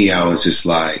for me, I was just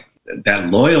like,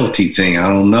 that loyalty thing, I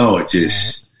don't know. It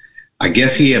just, I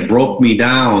guess he had broke me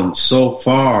down so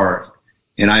far,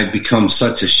 and I'd become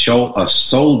such a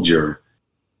soldier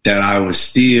that I was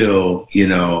still, you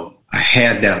know, I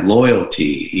had that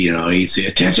loyalty. You know, he'd say,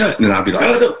 attention, and I'd be like,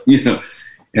 oh, you know,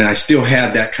 and I still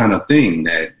had that kind of thing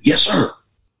that, yes, sir.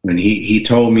 When he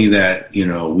told me that, you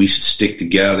know, we should stick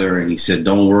together, and he said,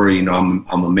 don't worry, you know, I'm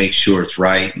going to make sure it's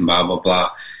right, and blah, blah,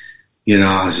 blah. You know,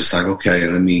 I was just like, okay,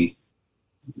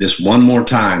 this one more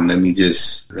time, let me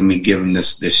give him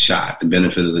this shot, the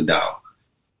benefit of the doubt.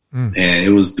 And it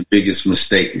was the biggest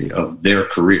mistake of their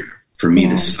career for me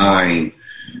to sign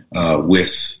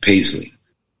with Paisley.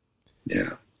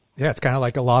 Yeah. Yeah, it's kind of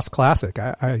like a lost classic.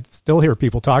 I still hear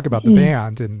people talk about the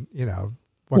band, and, you know,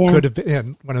 what could have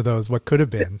been one of those, what could have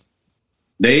been.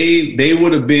 They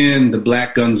would have been the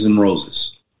Black Guns N'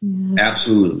 Roses.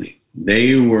 Absolutely.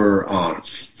 They were on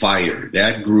fire.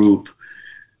 That group,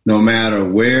 no matter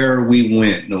where we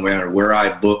went, no matter where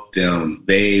I booked them,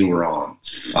 they were on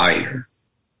fire.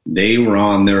 They were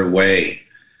on their way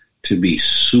to be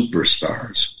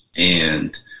superstars.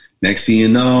 And next thing you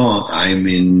know, I'm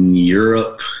in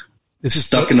Europe,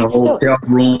 stuck in a hotel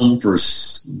room for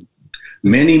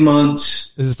many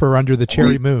months. This is for Under the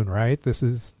Cherry Moon, right? This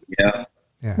is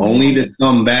only to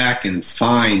come back and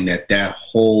find that the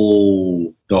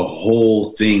whole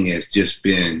thing has just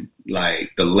been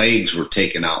like the legs were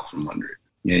taken out from under it.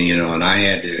 And, you know, and I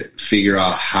had to figure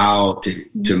out how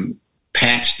to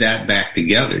patch that back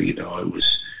together. You know, it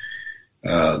was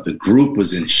the group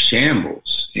was in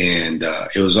shambles, and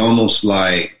it was almost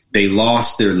like they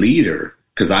lost their leader,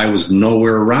 because I was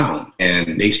nowhere around.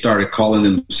 And they started calling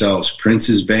themselves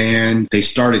Prince's Band. They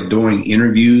started doing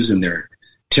interviews, and they're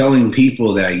telling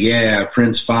people that, yeah,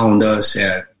 Prince found us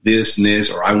at this and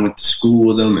this, or I went to school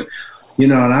with him. And,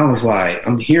 and I was like,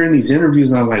 I'm hearing these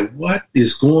interviews, and I'm like, what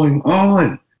is going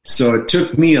on? So it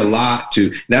took me a lot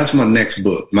that's my next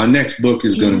book. My next book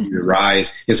is going to be The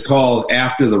Rise. It's called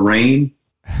After the Rain.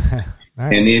 Nice.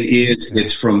 And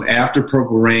it's from after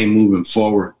Purple Rain moving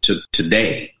forward to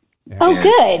today. Oh,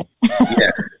 good.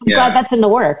 Yeah. Glad that's in the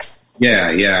works. Yeah.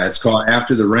 It's called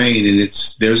After the Rain, and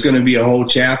there's going to be a whole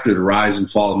chapter, The Rise and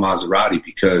Fall of Maserati,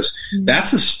 because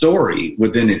that's a story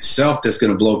within itself that's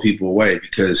going to blow people away.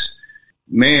 Because,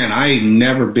 man, I ain't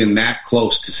never been that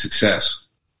close to success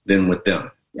than with them.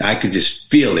 I could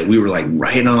just feel it. We were like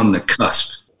right on the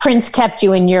cusp. Prince kept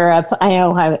you in Europe. I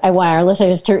know I want our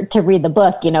listeners to read the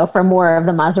book, for more of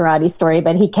the Maserati story,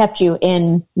 but he kept you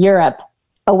in Europe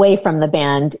away from the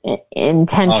band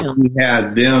intentionally. We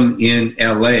had them in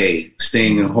LA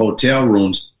staying in hotel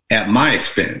rooms at my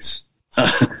expense.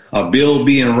 A bill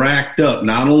being racked up,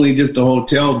 not only just the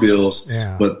hotel bills,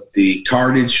 but the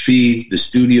cartage fees, the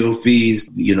studio fees,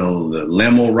 the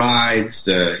limo rides,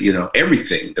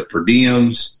 everything, the per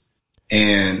diems.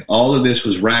 And all of this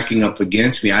was racking up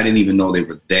against me. I didn't even know they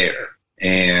were there.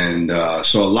 And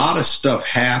so a lot of stuff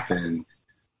happened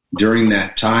during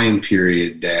that time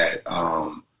period that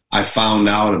I found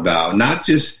out about. Not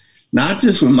just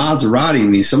with Maserati. I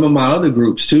mean, some of my other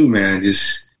groups too, man,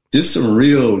 just some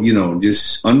real,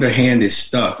 just underhanded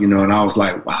stuff, and I was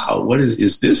like, wow, what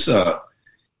is this a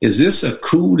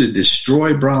coup to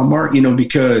destroy BrownMark?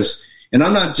 Because, and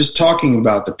I'm not just talking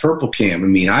about the Purple Cam. I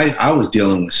mean, I was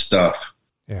dealing with stuff.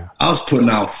 Yeah. I was putting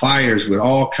out fires with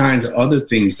all kinds of other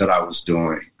things that I was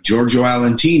doing. Giorgio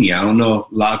Alentini, I don't know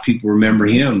if a lot of people remember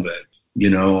him, but,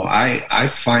 I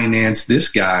financed this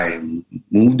guy and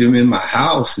moved him in my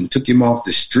house and took him off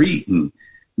the street. And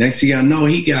next thing I know,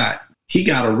 he got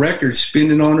a record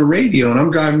spinning on the radio, and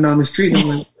I'm driving down the street, and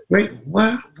I'm like, wait,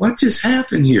 what just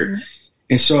happened here?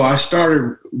 And so I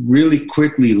started really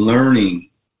quickly learning,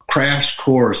 crash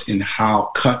course in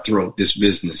how cutthroat this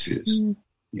business is.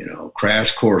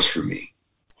 Crash course for me.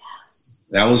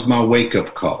 That was my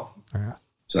wake-up call.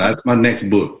 So that's my next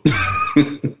book.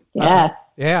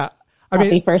 Yeah. I mean,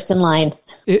 be first in line.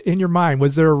 In your mind,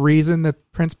 was there a reason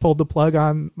that Prince pulled the plug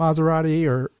on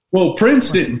Maserati? Well,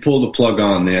 Prince didn't pull the plug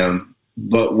on them.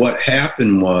 But what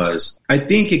happened was, I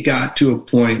think it got to a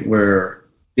point where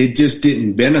it just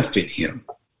didn't benefit him.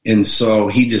 And so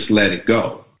he just let it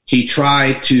go. He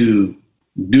tried to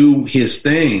do his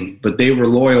thing, but they were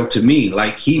loyal to me.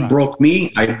 Like he broke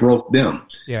me, I broke them.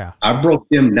 Yeah. I broke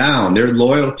them down. Their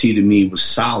loyalty to me was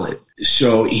solid.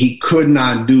 So he could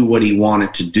not do what he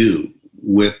wanted to do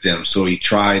with them. So he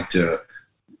tried to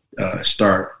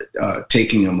start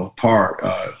taking them apart,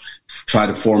 try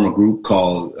to form a group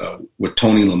called with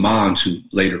Tony Lamont, who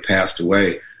later passed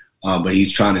away. But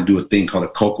he's trying to do a thing called the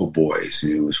Cocoa Boys.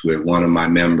 And it was with one of my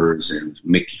members and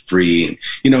Mickey Free.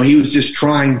 And, he was just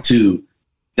trying to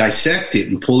dissect it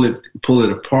and pull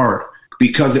it apart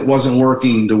because it wasn't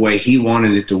working the way he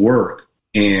wanted it to work.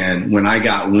 And when I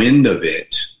got wind of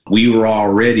it,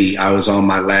 I was on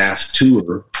my last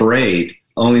tour, Parade.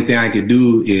 The only thing I could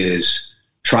do is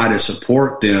try to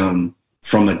support them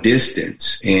from a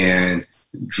distance. And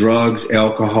drugs,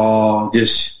 alcohol,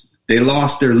 they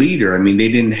lost their leader. I mean,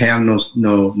 they didn't have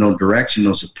no direction,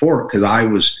 no support because I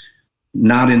was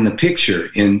not in the picture.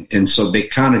 And so they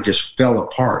kind of just fell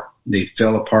apart. They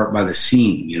fell apart by the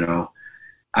seam,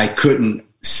 I couldn't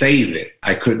save it.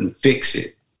 I couldn't fix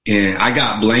it. And I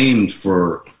got blamed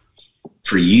for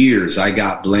years. I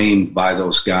got blamed by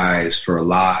those guys for a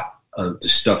lot of the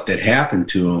stuff that happened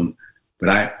to them. But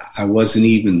I wasn't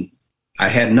even, I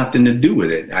had nothing to do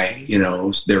with it. It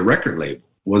was their record label.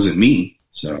 It wasn't me.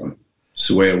 So it's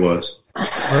the way it was.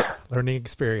 Learning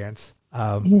experience.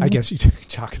 I guess you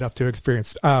chalk it up to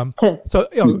experience.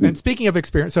 And speaking of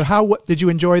experience, so did you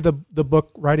enjoy the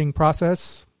book writing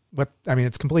process?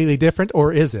 It's completely different,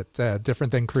 or is it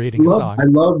different than creating a song? I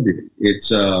loved it.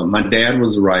 It's my dad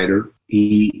was a writer.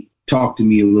 He talked to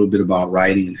me a little bit about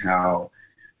writing and how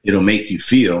it'll make you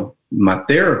feel. My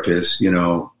therapist,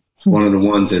 one of the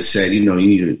ones that said, you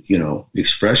need to,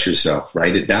 express yourself,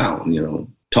 write it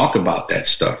down, talk about that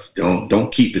stuff.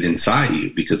 Don't keep it inside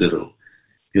you because it'll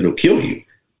kill you,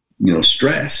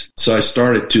 stress. So I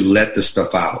started to let the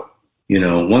stuff out.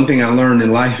 One thing I learned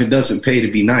in life, it doesn't pay to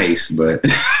be nice, but,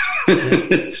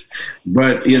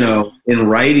 but, in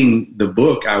writing the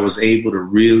book, I was able to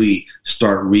really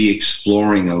start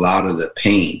re-exploring a lot of the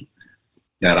pain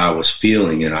that I was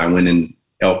feeling. And I went in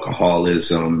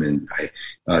alcoholism and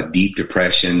deep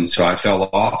depression. So I fell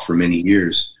off for many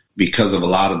years because of a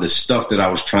lot of the stuff that I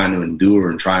was trying to endure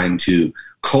and trying to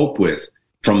cope with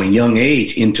from a young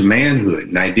age into manhood.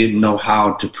 And I didn't know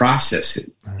how to process it.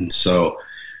 And so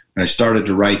I started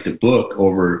to write the book.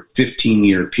 Over a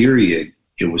 15-year period,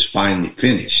 it was finally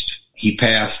finished. He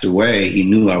passed away. He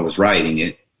knew I was writing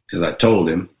it because I told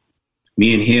him.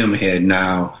 Me and him had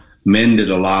now mended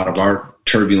a lot of our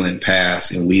turbulent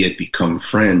past, and we had become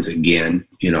friends again.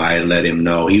 You know, I had let him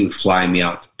know. He would fly me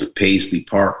out to Paisley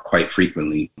Park quite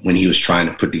frequently when he was trying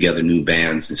to put together new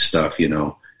bands and stuff, you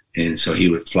know. And so he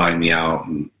would fly me out.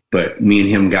 But me and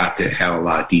him got to have a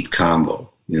lot of deep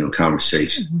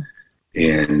conversation.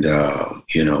 And,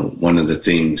 you know, one of the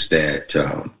things that,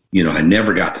 you know, I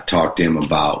never got to talk to him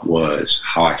about was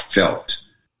how I felt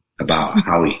about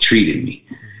how he treated me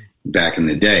back in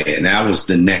the day. And that was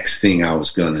the next thing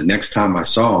next time I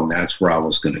saw him, that's where I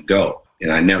was going to go.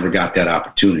 And I never got that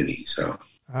opportunity. So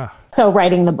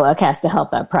writing the book has to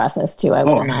help that process too. I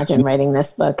would imagine writing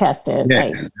this book has to.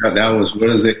 That was, what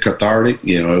is it? Cathartic.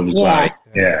 You know, it was like,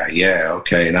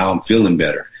 okay. Now I'm feeling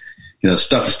better. You know,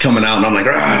 stuff is coming out and I'm like,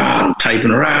 I'm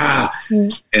typing around.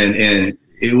 And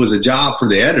it was a job for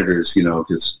the editors, you know,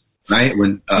 because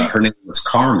when her name was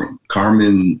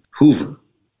Carmen Hoover,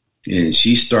 and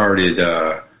she started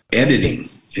editing,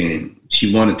 and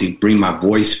she wanted to bring my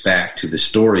voice back to the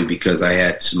story because I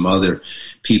had some other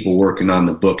people working on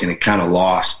the book, and it kind of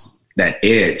lost that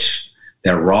edge,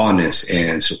 that rawness.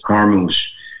 And so Carmen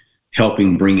was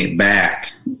helping bring it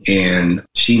back, and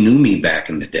she knew me back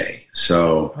in the day.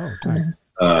 So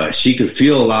she could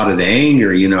feel a lot of the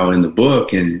anger, you know, in the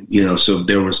book. And, you know, so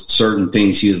there was certain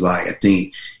things she was like, I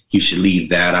think you should leave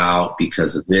that out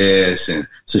because of this. And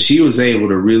so she was able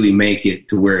to really make it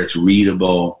to where it's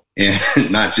readable and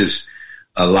not just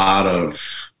a lot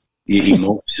of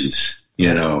emotions,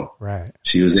 you know. Right.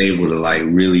 She was able to like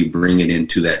really bring it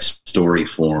into that story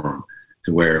form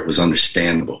to where it was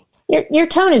understandable. Your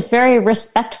tone is very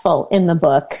respectful in the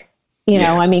book. You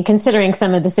know, I mean, considering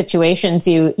some of the situations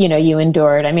you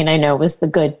endured, I mean, I know it was the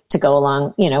good to go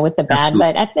along, you know, with the bad,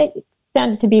 but I think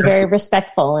found it to be very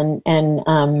respectful. And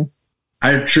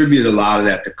I attribute a lot of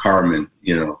that to Carmen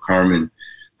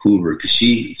Hoover, because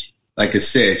she, like I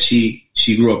said, she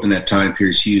grew up in that time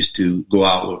period. She used to go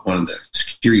out with one of the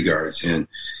security guards. And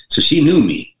so she knew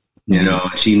me, you know,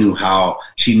 she knew how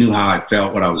I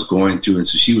felt, what I was going through. And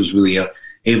so she was really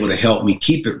able to help me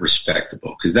keep it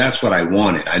respectable, because that's what I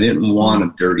wanted. I didn't want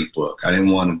a dirty book. I didn't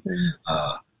want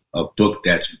a book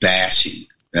that's bashing.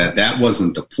 That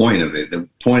wasn't the point of it. The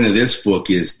point of this book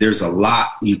is there's a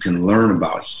lot you can learn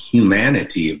about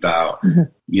humanity, about,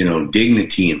 you know,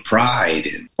 dignity and pride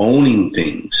and owning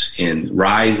things and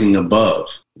rising above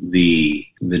the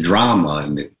drama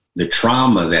and the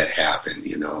trauma that happened.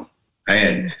 You know, I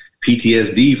had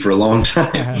PTSD for a long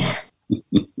time.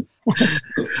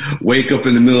 Wake up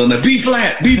in the middle of the night,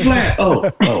 B flat. Oh.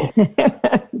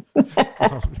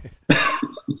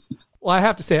 Well, I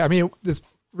have to say, I mean,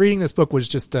 reading this book was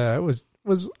just was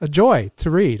a joy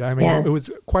to read. I mean, it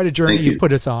was quite a journey you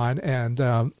put us on,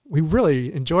 and we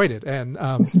really enjoyed it. And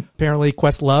apparently,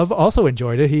 Questlove also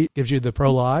enjoyed it. He gives you the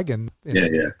prologue, and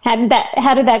How did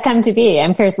that come to be?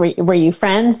 I'm curious. Were you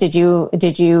friends? Did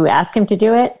you ask him to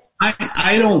do it?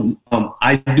 I don't.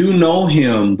 I do know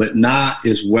him, but not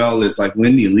as well as like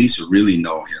Wendy and Lisa really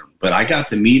know him. But I got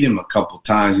to meet him a couple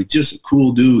times. He's just a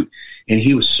cool dude. And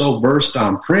he was so versed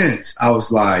on Prince. I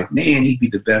was like, man, he'd be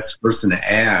the best person to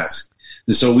ask.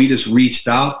 And so we just reached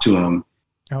out to him.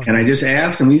 And I just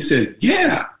asked him. He said,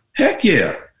 yeah, heck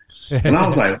yeah. And I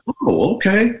was like, oh,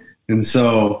 okay. And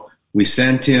so we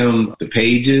sent him the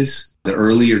pages, the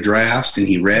earlier drafts, and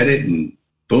he read it, and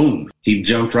boom, he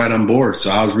jumped right on board.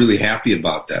 So I was really happy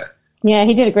about that. Yeah,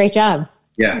 he did a great job.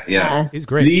 Yeah. He's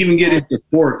great. To even get into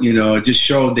court, you know, it just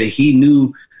showed that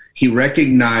he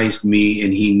recognized me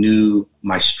and he knew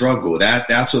my struggle.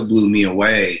 That's what blew me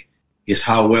away, is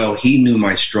how well he knew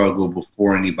my struggle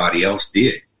before anybody else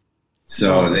did.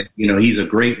 So, you know, he's a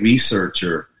great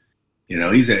researcher. You know,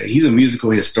 he's a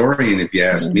musical historian, if you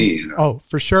ask me. You know? Oh,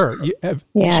 for sure. You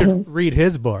should read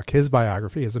his book. His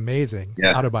biography is amazing.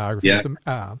 Autobiography.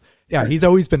 Yeah. He's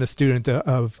always been a student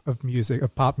of music,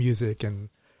 of pop music, and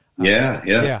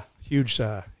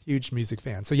huge music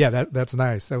fan. So that's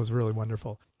nice. That was really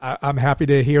wonderful. I'm happy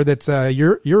to hear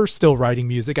that you're still writing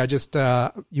music. I just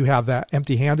you have that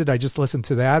Empty Handed. I just listened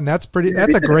to that, and that's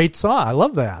a great song. I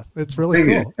love that. It's really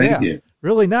cool. Thank you.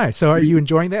 Really nice. So are you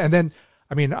enjoying that? And then,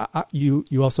 I mean, you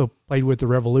also played with the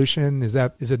Revolution. Is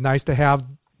it nice to have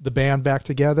the band back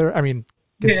together? I mean,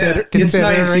 it's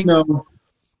nice, you know.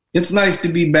 it's nice to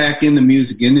be back in the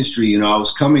music industry. You know, I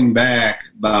was coming back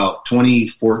about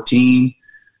 2014.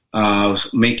 I was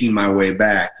making my way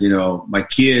back. You know, my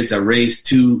kids, I raised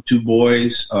two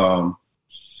boys.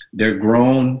 They're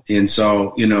grown. And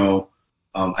so, you know,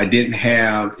 I didn't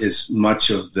have as much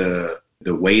of the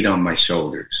weight on my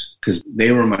shoulders because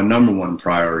they were my number one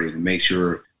priority, to make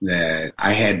sure that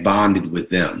I had bonded with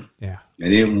them. Yeah. I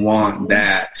didn't want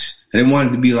that. I didn't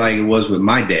want it to be like it was with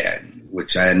my dad,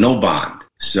 which I had no bond.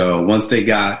 So once they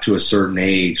got to a certain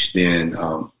age, then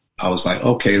I was like,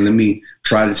 okay, let me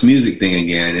try this music thing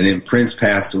again. And then Prince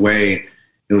passed away.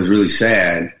 It was really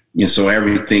sad. And so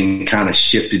everything kind of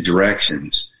shifted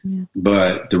directions. Yeah.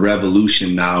 But the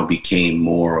Revolution now became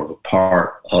more of a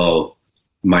part of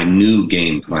my new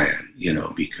game plan, you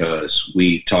know, because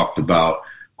we talked about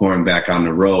going back on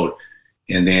the road.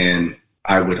 And then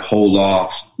I would hold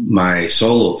off my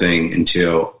solo thing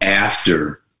until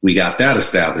after we got that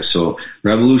established. So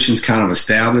Revolution's kind of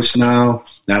established now.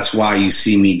 That's why you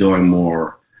see me doing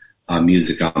more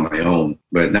music on my own.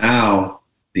 But now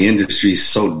the industry is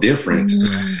so different.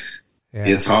 Mm-hmm. Yeah.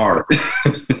 It's hard.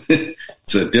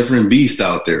 It's a different beast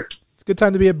out there. It's a good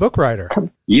time to be a book writer.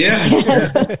 Yeah.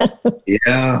 Yes.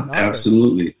 Yeah,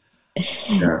 absolutely.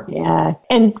 Yeah.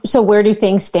 And so where do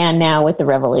things stand now with the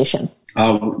Revolution?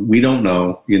 We don't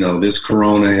know. You know, this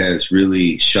Corona has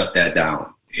really shut that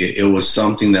down. It was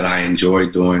something that I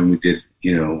enjoyed doing. We did,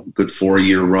 you know, good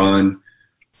 4-year run.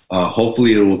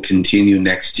 Hopefully it will continue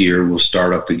next year. We'll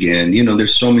start up again. You know,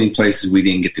 there's so many places we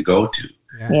didn't get to go to.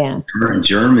 Yeah.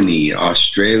 Germany,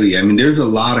 Australia. I mean, there's a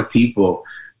lot of people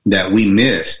that we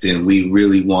missed, and we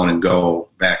really want to go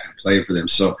back and play for them.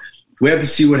 So we have to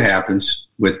see what happens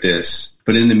with this.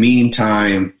 But in the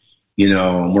meantime, you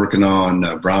know, I'm working on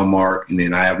BrownMark, and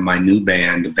then I have my new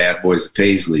band, the Bad Boys of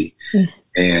Paisley.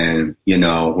 And, you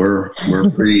know, we're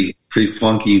pretty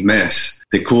funky mess.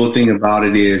 The cool thing about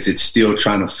it is it's still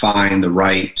trying to find the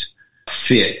right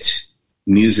fit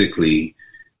musically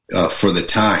for the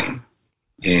time.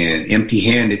 And Empty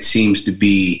Handed seems to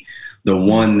be the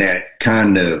one that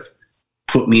kind of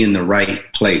put me in the right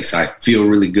place. I feel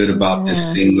really good about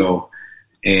this single.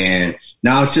 And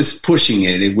now it's just pushing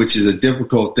it, which is a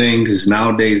difficult thing because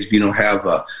nowadays if you don't have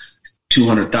a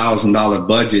 $200,000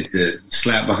 budget to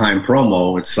slap behind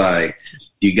promo, it's like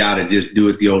you got to just do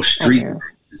it the old street. Okay.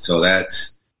 So I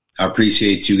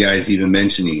appreciate you guys even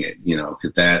mentioning it, you know,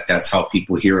 because that's how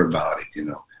people hear about it, you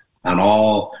know, on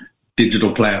all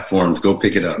digital platforms. Go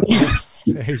pick it up. Yes.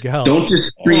 There you go. Don't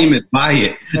just stream it,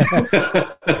 buy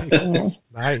it.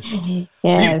 Nice.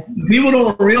 Yeah. People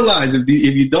don't realize if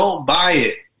you don't buy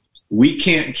it, we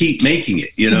can't keep making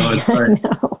it, you know. It's like,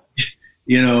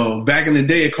 you know, back in the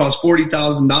day, it cost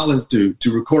 $40,000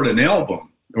 to record an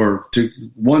album or to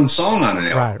one song on an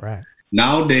album. Right.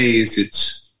 Nowadays,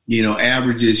 it's, you know,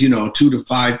 averages, you know, $2,000 to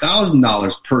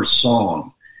 $5,000 per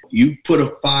song. You put a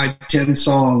 5-10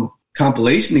 song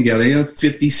compilation together, you know,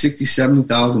 $50,000, $60,000,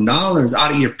 $70,000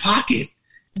 out of your pocket.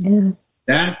 Yeah.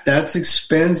 That's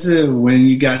expensive when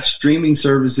you got streaming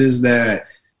services that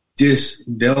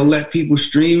they'll let people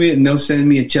stream it and they'll send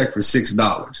me a check for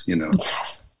 $6, you know.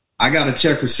 Yes. I got a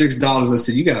check for $6. I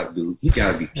said, you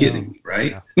gotta be kidding me,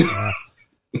 right? Yeah.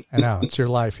 I know. It's your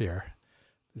life here.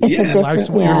 It's your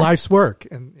life's work.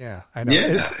 And I know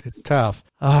it's tough.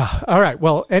 All right.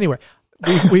 Well, anyway,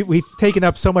 we've taken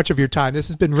up so much of your time. This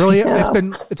has been really,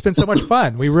 it's been so much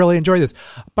fun. We really enjoy this.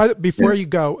 But before you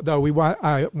go though,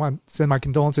 I want to send my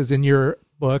condolences. In your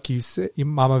book,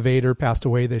 Mama Vader passed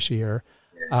away this year.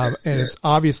 It's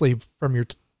obviously from your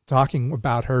talking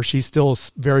about her, she's still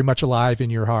very much alive in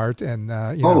your heart. And,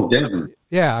 definitely.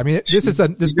 Yeah. I mean, this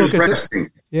book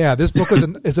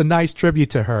is a nice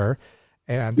tribute to her.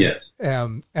 And,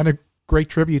 and a great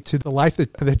tribute to the life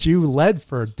that you led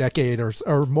for a decade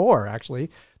or more, actually,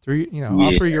 through,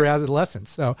 all through your adolescence.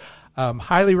 So,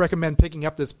 highly recommend picking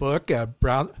up this book,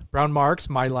 BrownMark's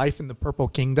My Life in the Purple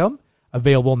Kingdom,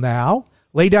 available now.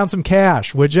 Lay down some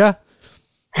cash, would you?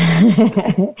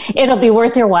 It'll be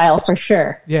worth your while for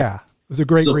sure. Yeah. It was a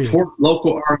great read. Support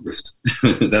local artists.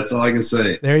 That's all I can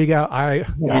say. There you go. I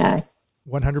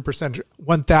 100%,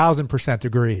 1000%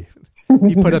 agree.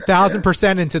 You put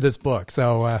 1000% into this book.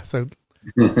 So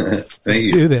Thank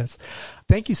you. Do this.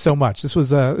 Thank you so much. This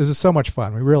was so much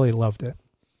fun. We really loved it.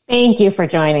 Thank you for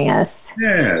joining us.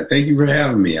 Yeah. Thank you for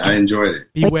having me. I enjoyed it.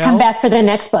 Come back for the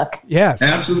next book. Yes,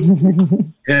 absolutely.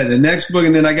 Yeah. The next book.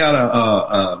 And then I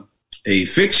got a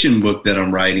fiction book that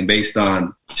I'm writing based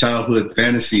on childhood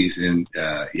fantasies. And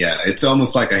it's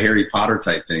almost like a Harry Potter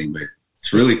type thing, but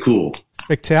it's really cool.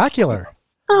 Spectacular.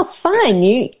 Oh, fun.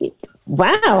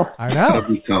 Wow. I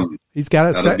know. He's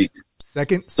got it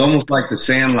Second. It's almost like the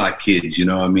Sandlot kids, you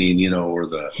know what I mean? You know, or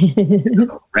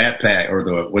the Rat Pack, or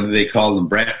what do they call them?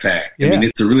 Brat Pack. I mean,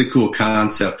 it's a really cool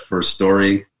concept for a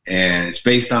story, and it's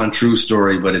based on a true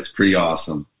story, but it's pretty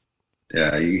awesome.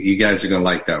 Yeah, you guys are going to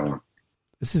like that one.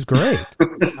 This is great.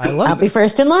 I love it. I'll be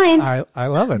first in line. I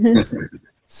love it.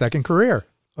 Second career.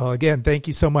 Well, again, thank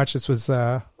you so much. This was,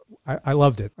 I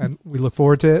loved it. And we look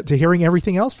forward to hearing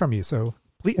everything else from you. So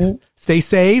please stay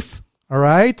safe. All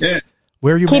right. Yeah.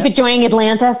 Keep enjoying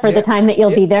Atlanta for the time that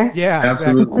you'll be there. Yeah,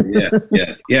 absolutely.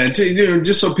 Yeah. And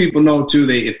just so people know too,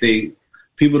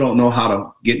 people don't know how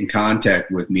to get in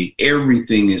contact with me,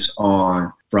 everything is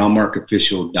on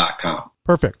BrownMarkOfficial.com.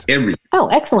 Perfect. Everything. Oh,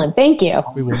 excellent. Thank you.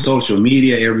 Social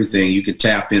media, everything. You could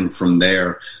tap in from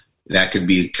there. That could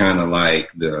be kind of like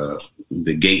the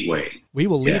gateway. We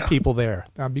will lead people there.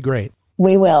 That'd be great.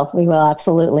 We will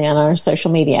absolutely on our social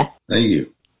media. Thank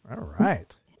you. All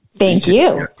right. Thank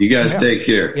you. You guys take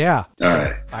care. Yeah. All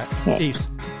right. Bye. Okay. Peace.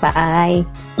 Bye.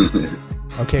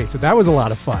 Okay, so that was a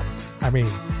lot of fun. I mean,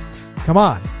 come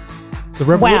on.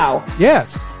 Wow.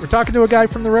 Yes. We're talking to a guy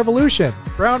from the Revolution,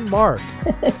 BrownMark,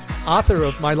 author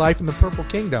of My Life in the Purple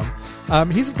Kingdom.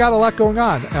 He's got a lot going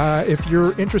on. If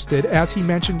you're interested, as he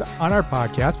mentioned on our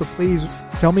podcast, but please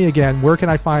tell me again, where can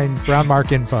I find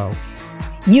BrownMark info?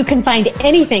 You can find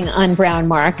anything on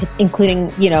BrownMark, including,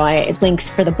 links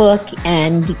for the book,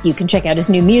 and you can check out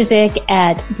his new music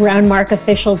at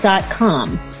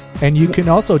BrownMarkOfficial.com. And you can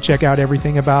also check out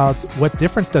everything about What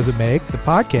Difference Does It Make, the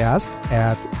podcast,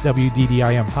 at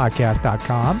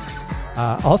WDDIMpodcast.com.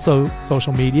 Also,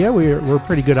 social media, we're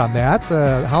pretty good on that.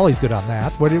 Holly's good on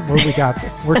that. What we got?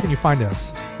 Where can you find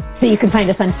us? So you can find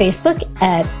us on Facebook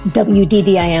at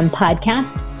WDDIM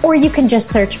Podcast, or you can just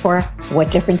search for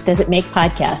What Difference Does It Make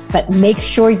podcast. But make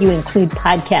sure you include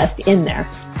podcast in there.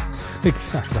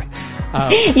 Exactly.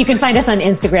 You can find us on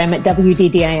Instagram at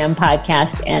WDDIM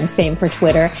Podcast, and same for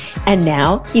Twitter. And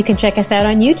now you can check us out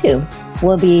on YouTube.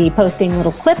 We'll be posting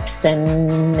little clips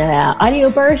and audio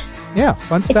bursts. Yeah,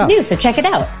 fun stuff. It's new, so check it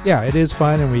out. Yeah, it is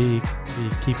fun, and we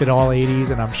keep it all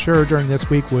 80s. And I'm sure during this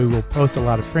week we will post a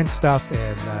lot of print stuff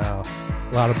and a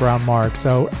lot of BrownMark.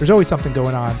 So there's always something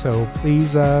going on. So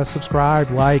please subscribe,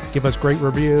 give us great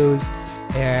reviews,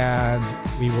 and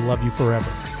we will love you forever.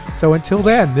 So until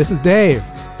then, this is Dave.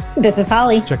 This is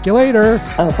Holly. Check you later.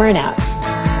 Over and out.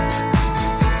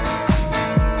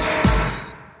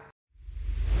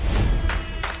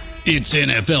 It's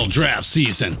NFL draft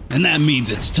season, and that means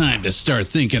it's time to start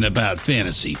thinking about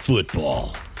fantasy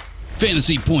football.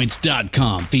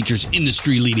 FantasyPoints.com features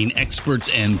industry-leading experts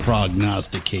and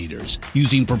prognosticators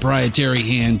using proprietary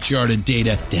hand-charted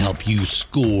data to help you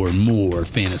score more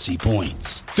fantasy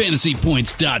points.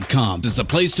 FantasyPoints.com is the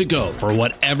place to go for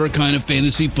whatever kind of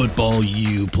fantasy football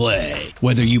you play.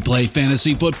 Whether you play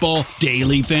fantasy football,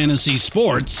 daily fantasy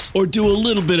sports, or do a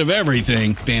little bit of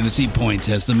everything, Fantasy Points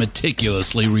has the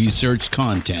meticulously researched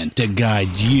content to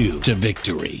guide you to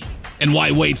victory. And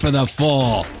why wait for the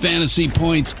fall? Fantasy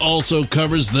Points also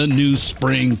covers the new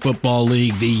spring football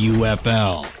league, the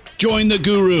UFL. Join the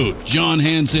guru, John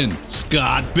Hansen,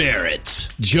 Scott Barrett,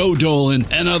 Joe Dolan,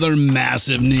 and other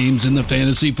massive names in the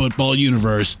fantasy football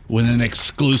universe with an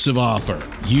exclusive offer.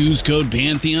 Use code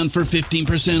Pantheon for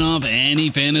 15% off any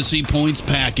Fantasy Points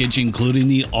package, including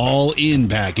the all-in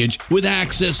package, with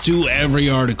access to every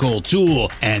article, tool,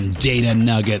 and data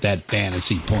nugget that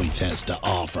Fantasy Points has to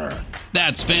offer.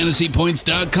 That's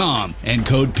FantasyPoints.com and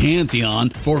code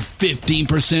Pantheon for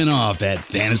 15% off at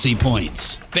Fantasy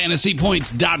Points.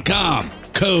 FantasyPoints.com,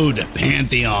 code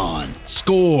Pantheon.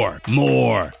 Score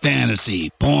more fantasy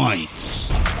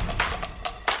points.